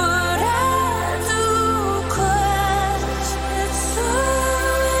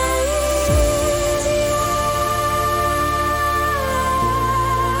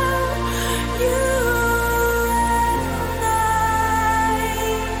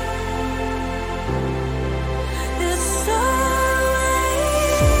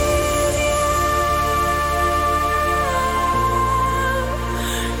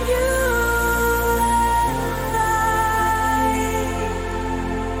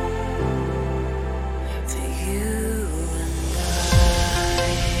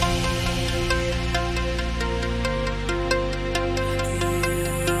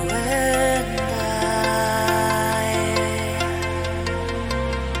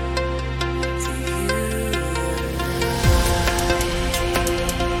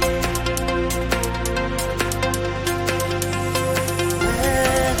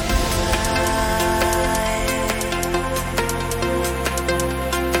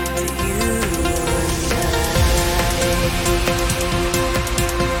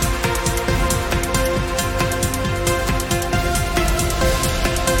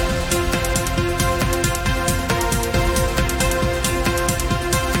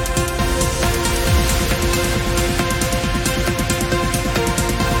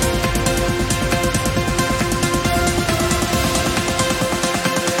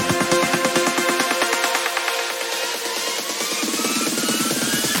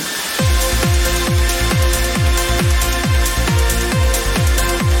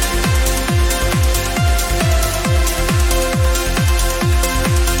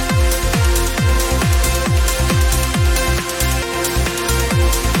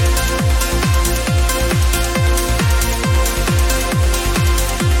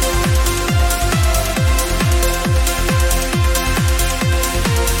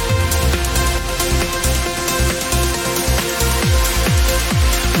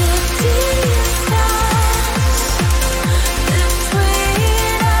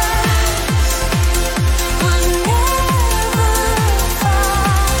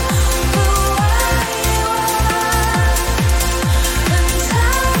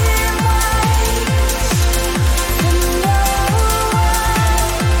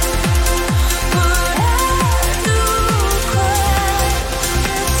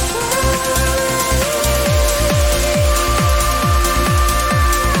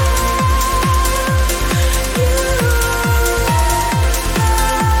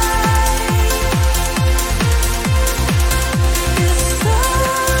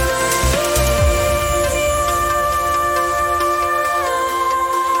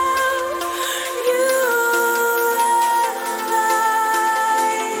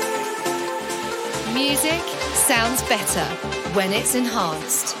 when it's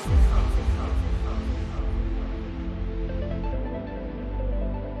enhanced.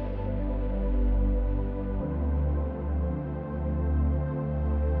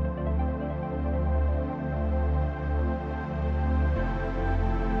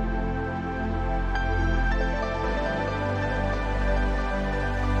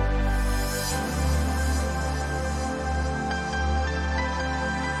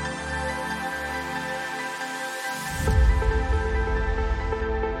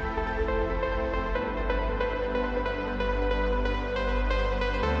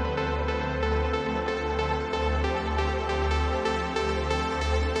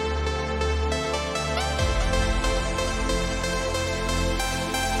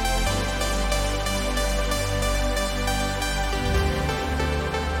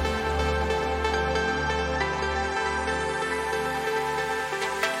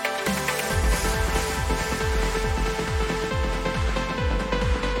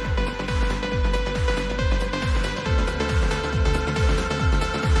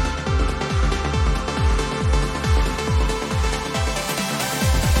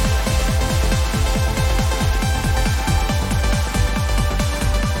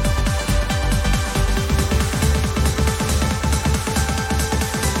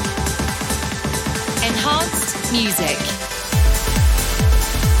 Music.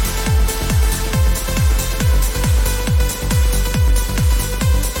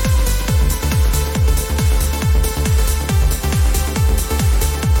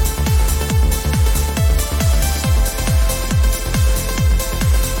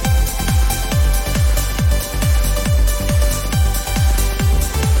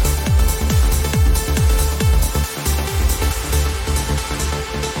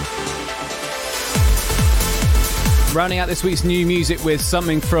 Rounding out this week's new music with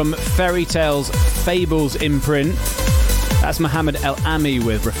something from Fairy Tales Fables imprint. That's Mohammed El Ami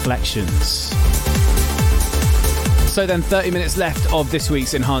with Reflections. So then, 30 minutes left of this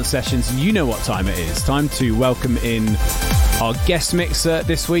week's Enhanced Sessions. You know what time it is. Time to welcome in our guest mixer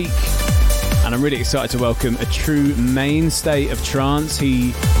this week. And I'm really excited to welcome a true mainstay of trance.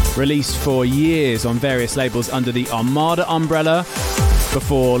 He released for years on various labels under the Armada umbrella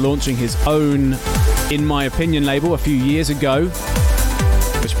before launching his own In My Opinion label a few years ago,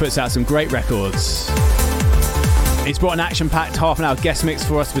 which puts out some great records. He's brought an action-packed half-an-hour guest mix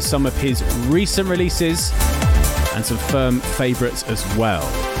for us with some of his recent releases and some firm favourites as well.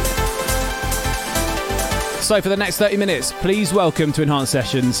 So for the next 30 minutes, please welcome to Enhanced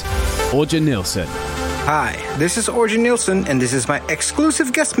Sessions, Orjan Nilsen. Hi, this is Orjan Nilsen, and this is my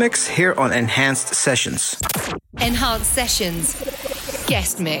exclusive guest mix here on Enhanced Sessions. Enhanced Sessions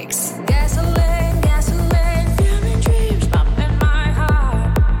guest mix. Gasoline, gasoline, fueling dreams pumping my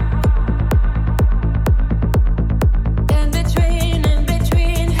heart. In between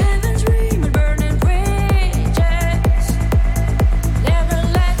heaven's dream and burning bridges. Never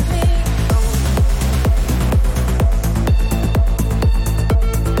let me go.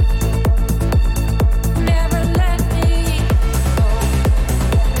 Never let me go.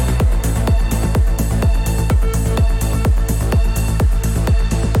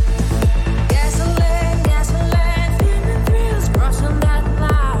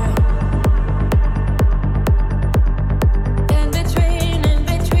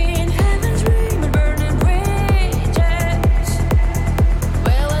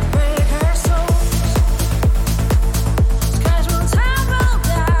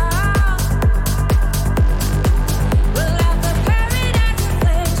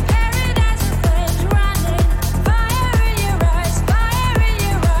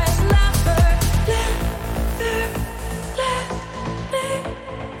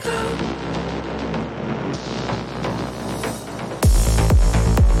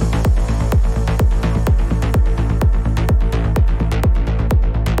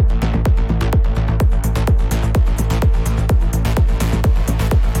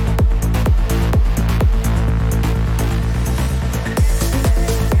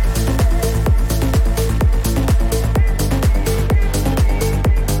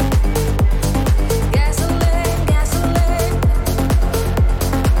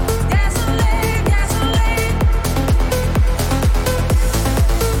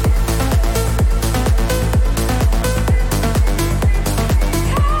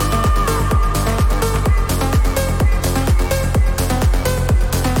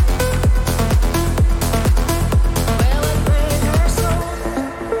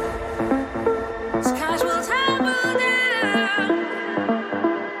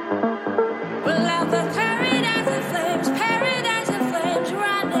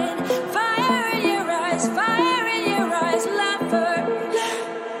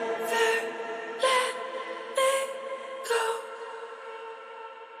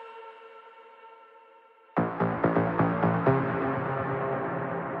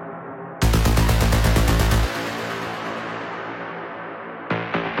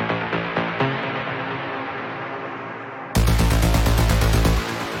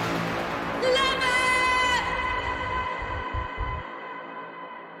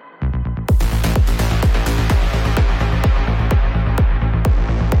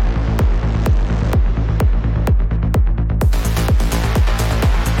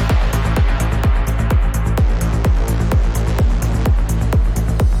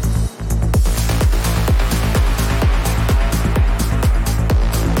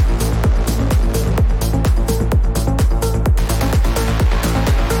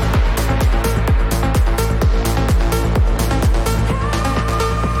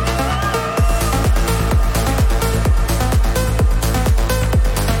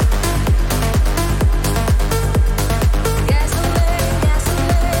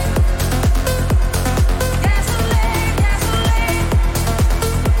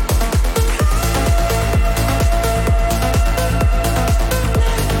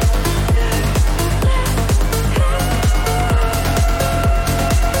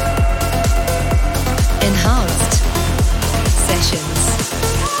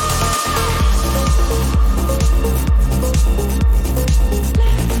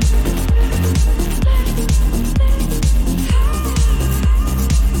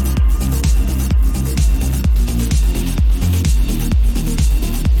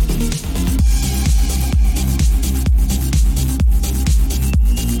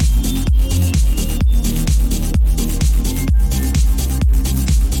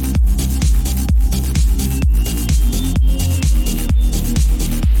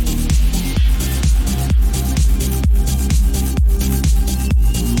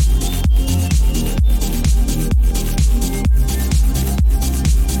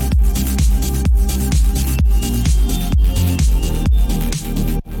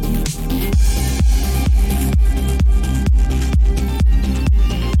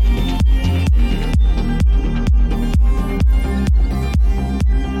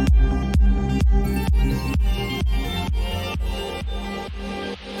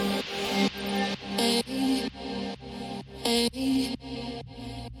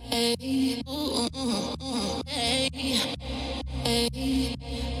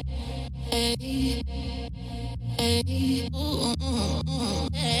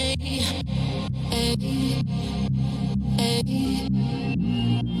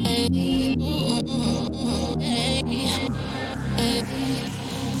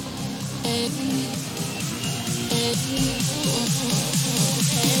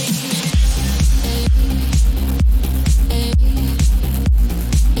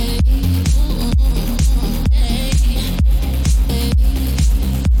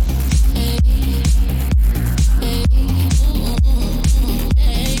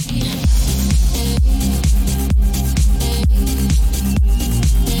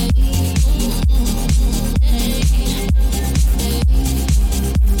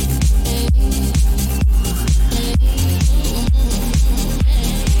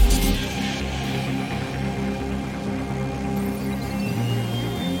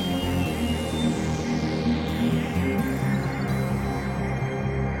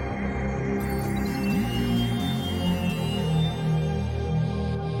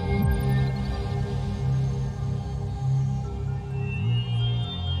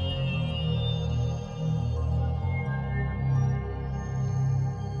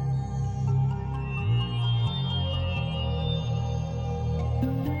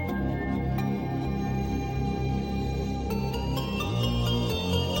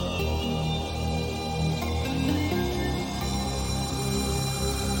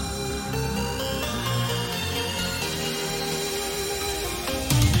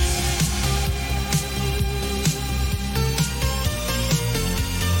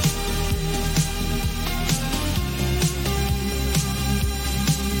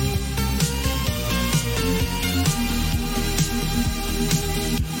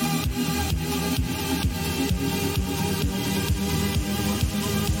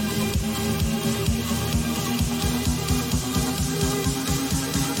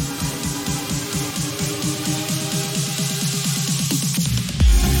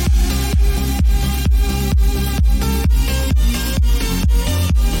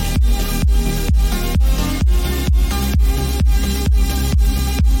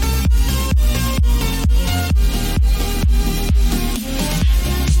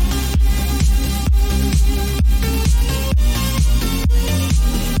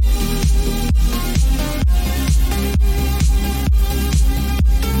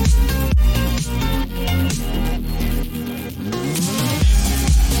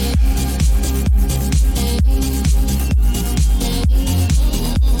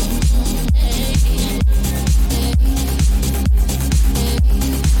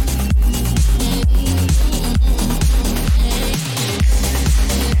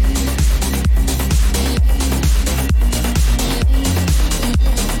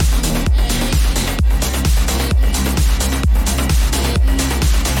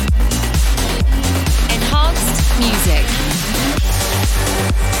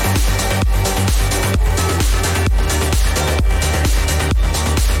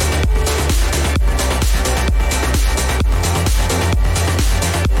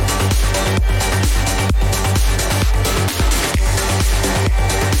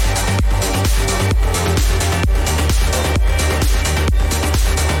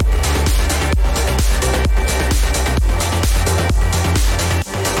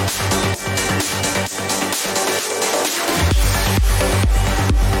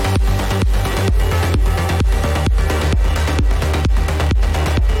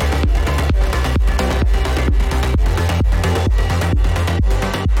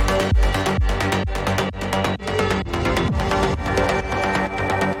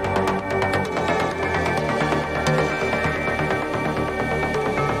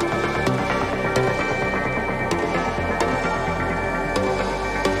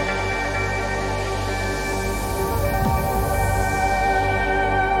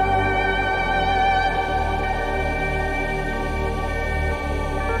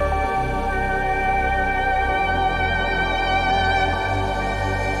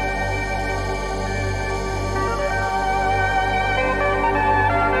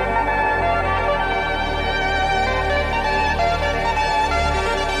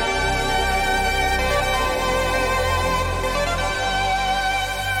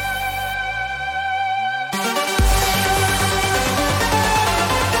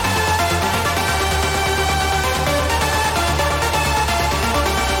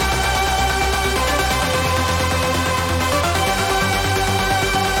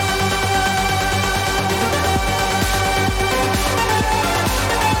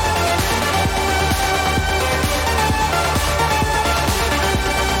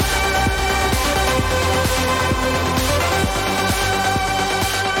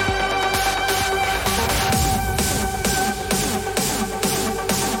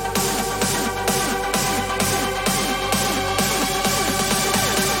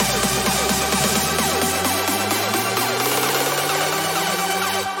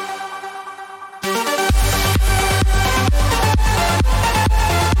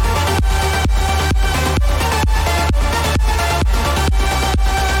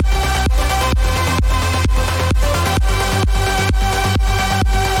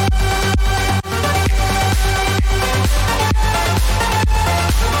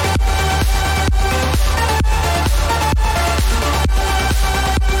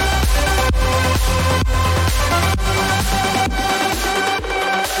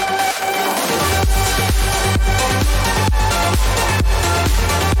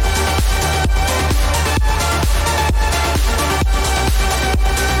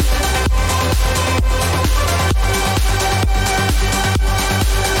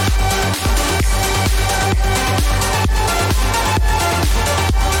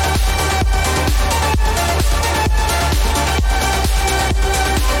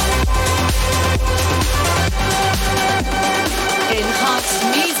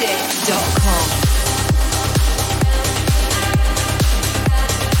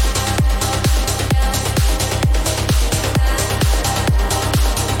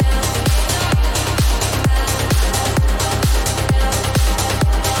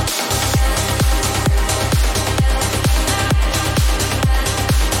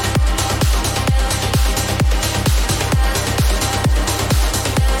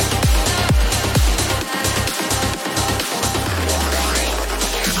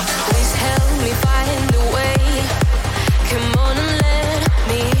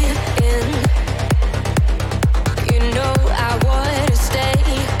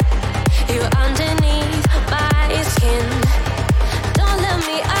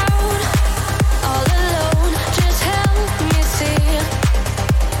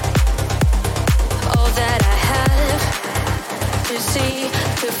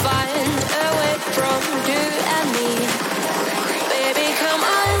 to find a way from you and me. Baby, come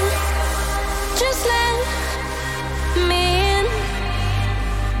on, just let me in.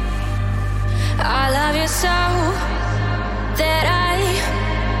 I love you so that I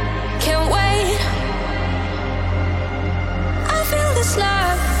can't wait. I feel this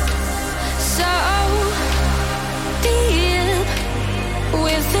love so deep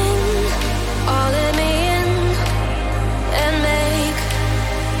within. All let me in and make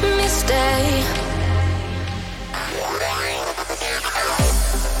me stay.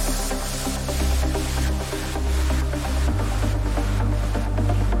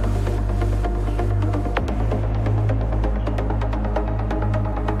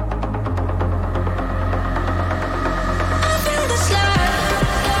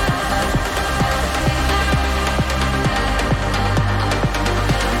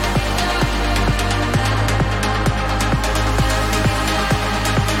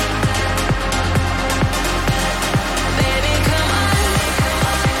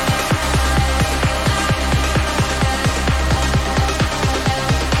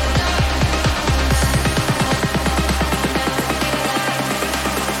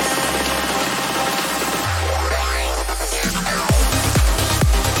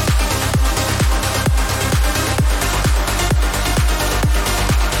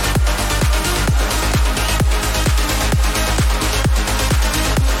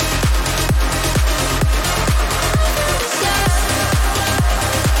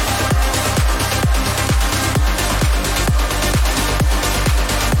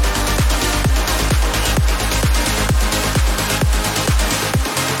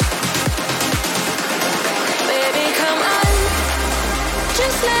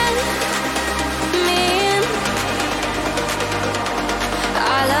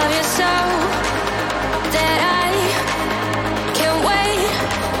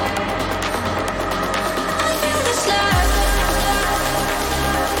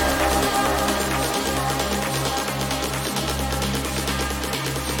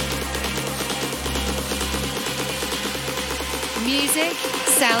 Music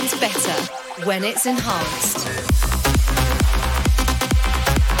sounds better when it's enhanced.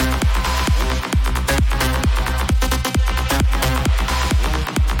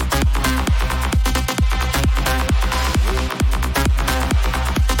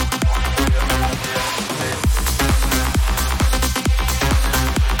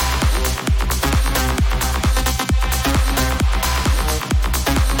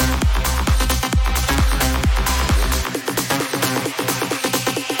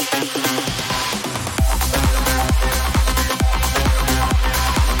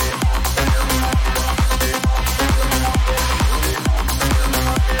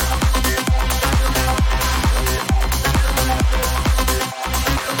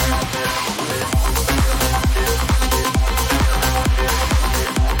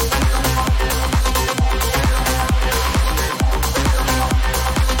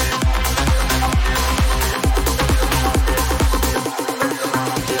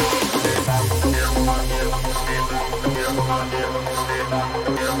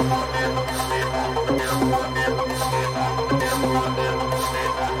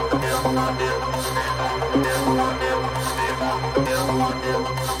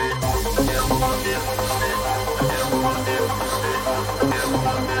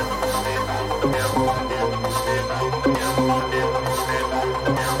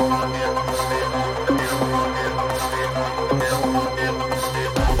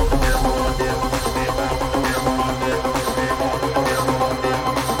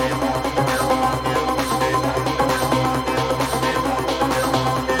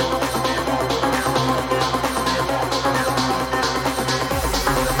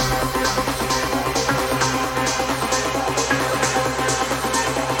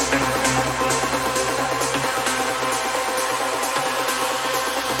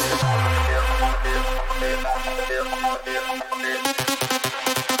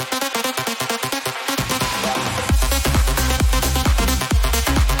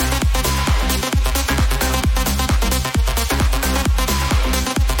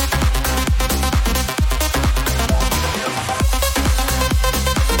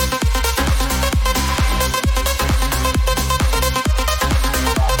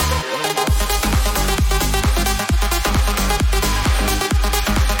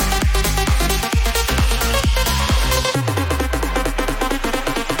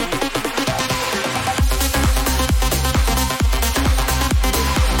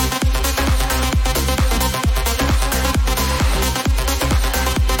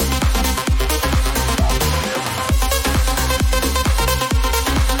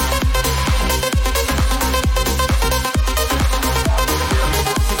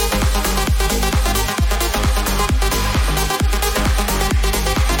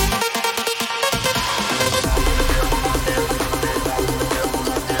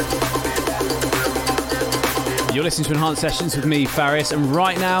 You're listening to Enhanced Sessions with me, Farius, and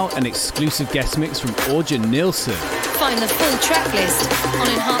right now, an exclusive guest mix from Orjan Nilsen. Find the full track list on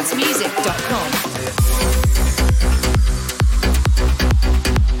enhancedmusic.com.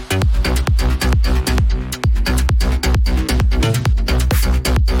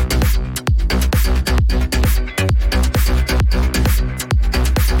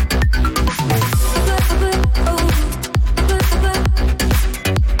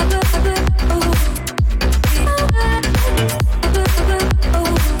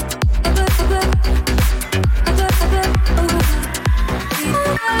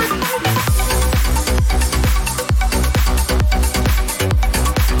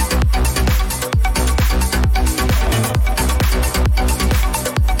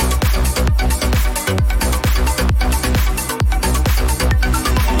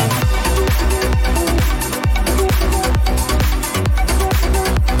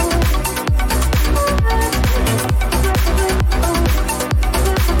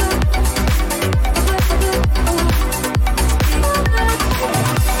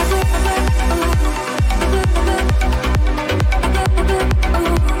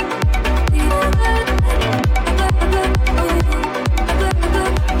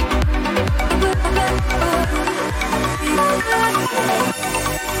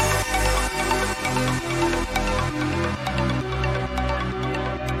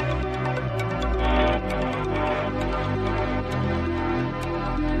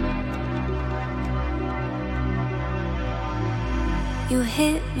 You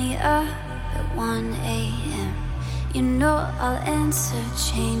hit me up at 1 a.m. You know I'll answer,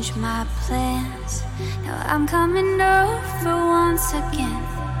 change my plans. Now I'm coming over once again.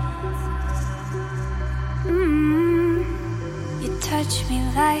 You touch me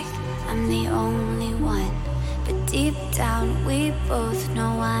like I'm the only one, but deep down we both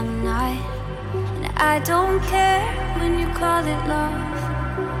know I'm not. And I don't care when you call it love.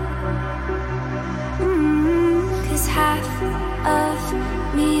 'Cause half of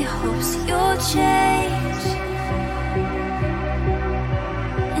me hopes you'll change,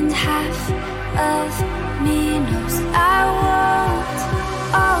 and half of me knows I won't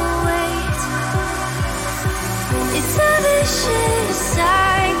always. It's a vicious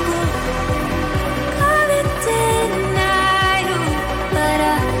cycle, call it denial, but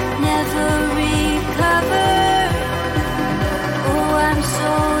I never recover. Oh, I'm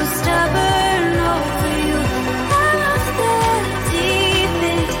so stubborn over you. I'm off the deep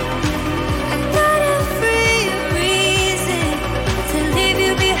end. I got every reason to leave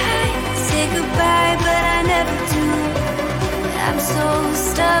you behind, say goodbye, but I never do. I'm so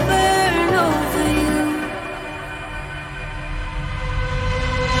stubborn over you.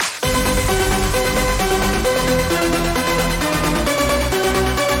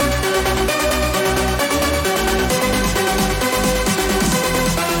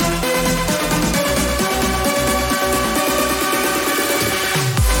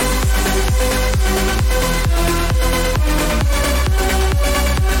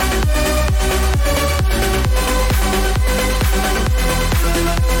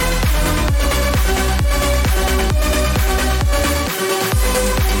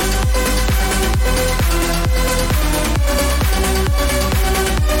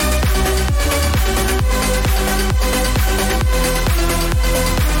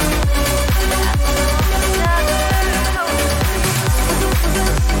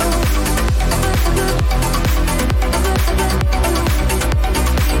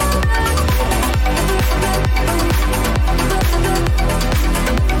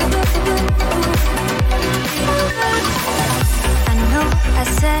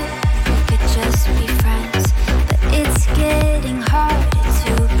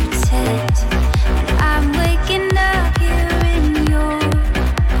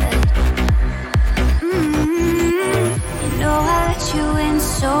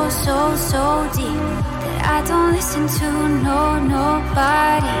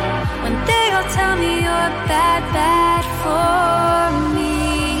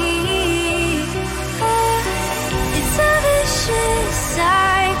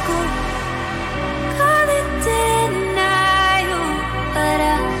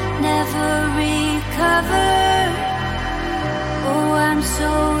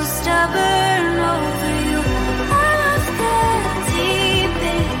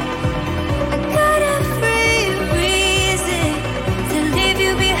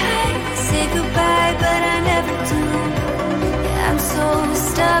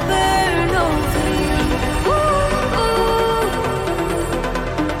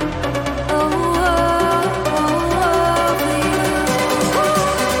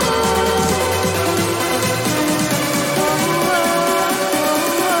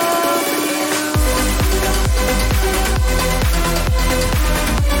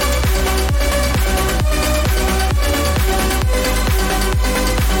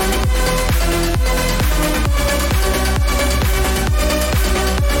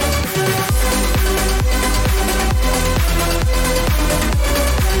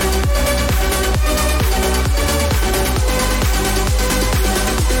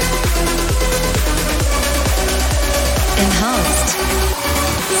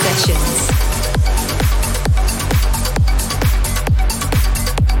 Sessions.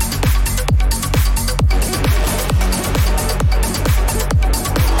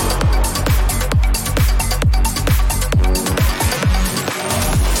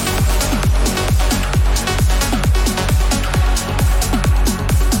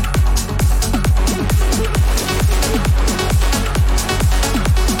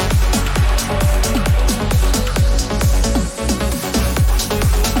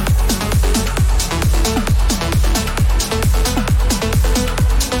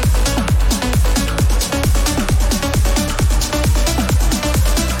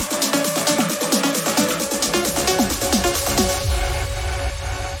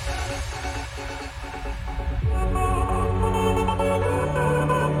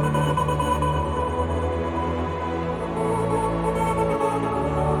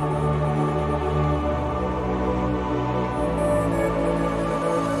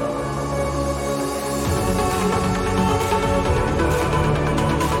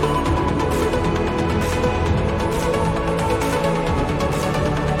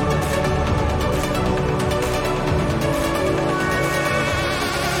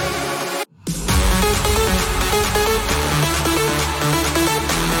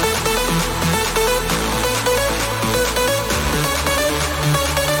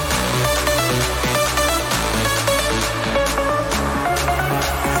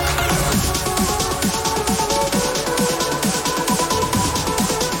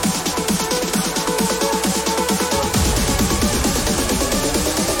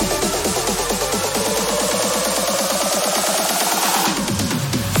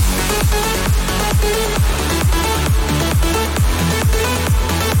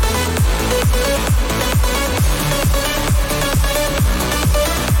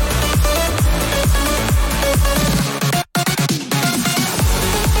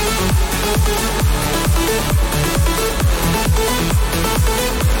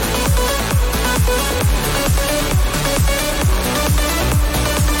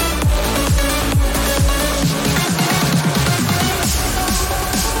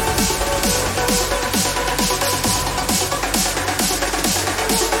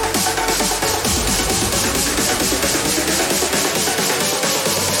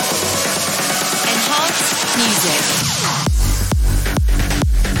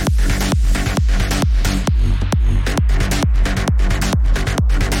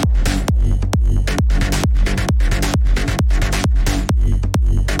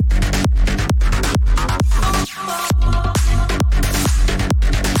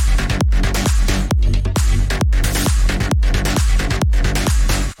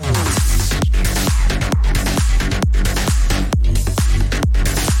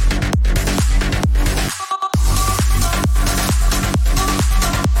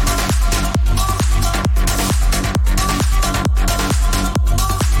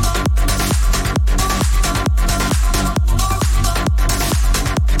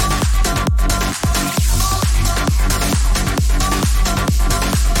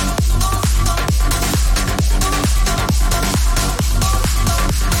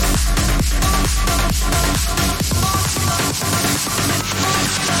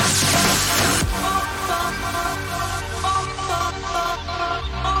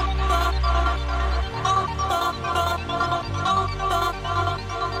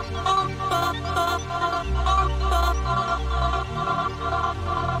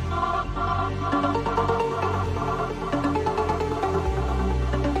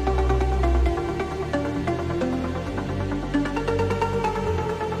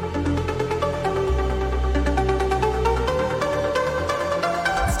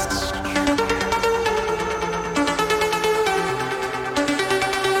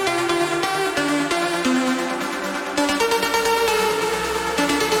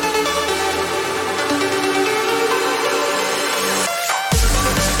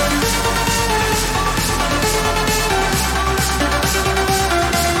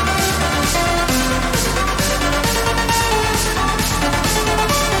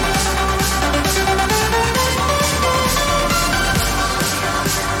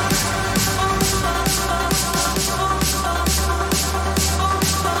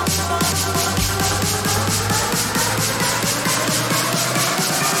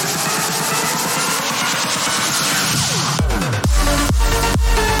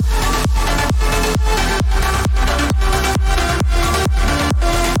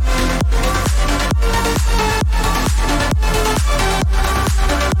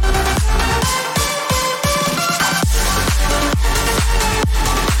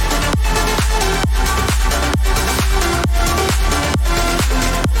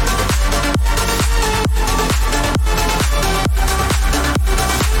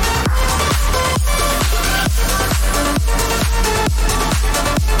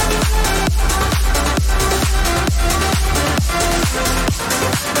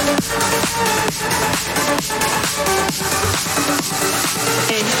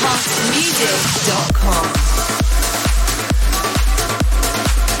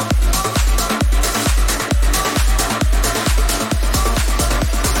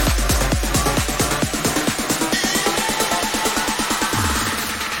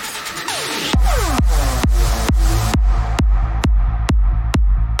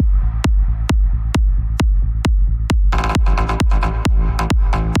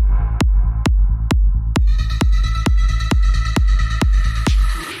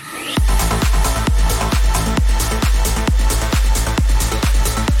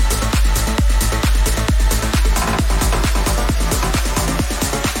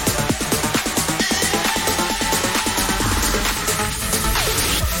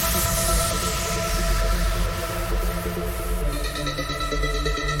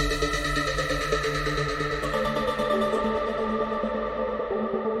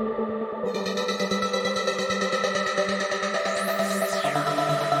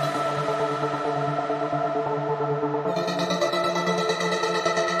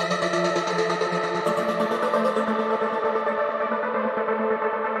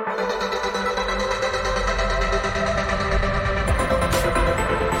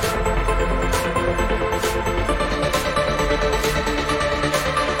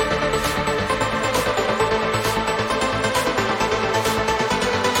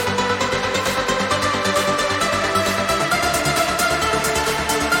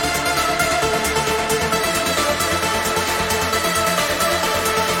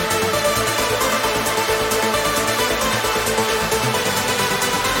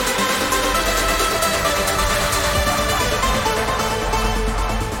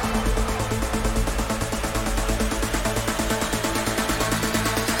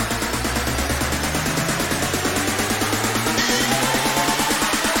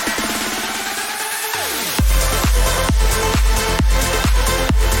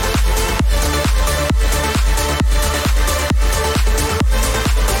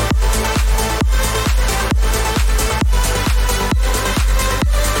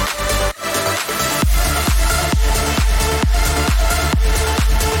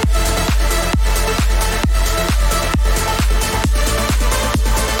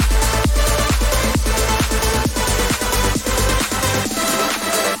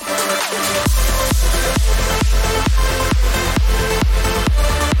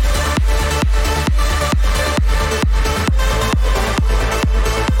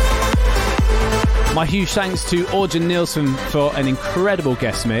 My huge thanks to Orjan Nilsen for an incredible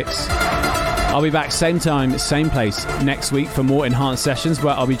guest mix. I'll be back same time, same place next week for more Enhanced Sessions,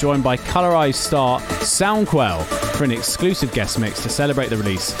 where I'll be joined by Colorized star Soundquell for an exclusive guest mix to celebrate the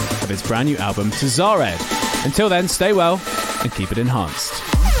release of his brand new album, Tazared. Until then, stay well and keep it enhanced.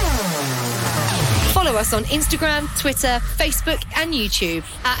 Follow us on Instagram, Twitter, Facebook and YouTube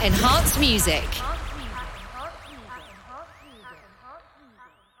at Enhanced Music.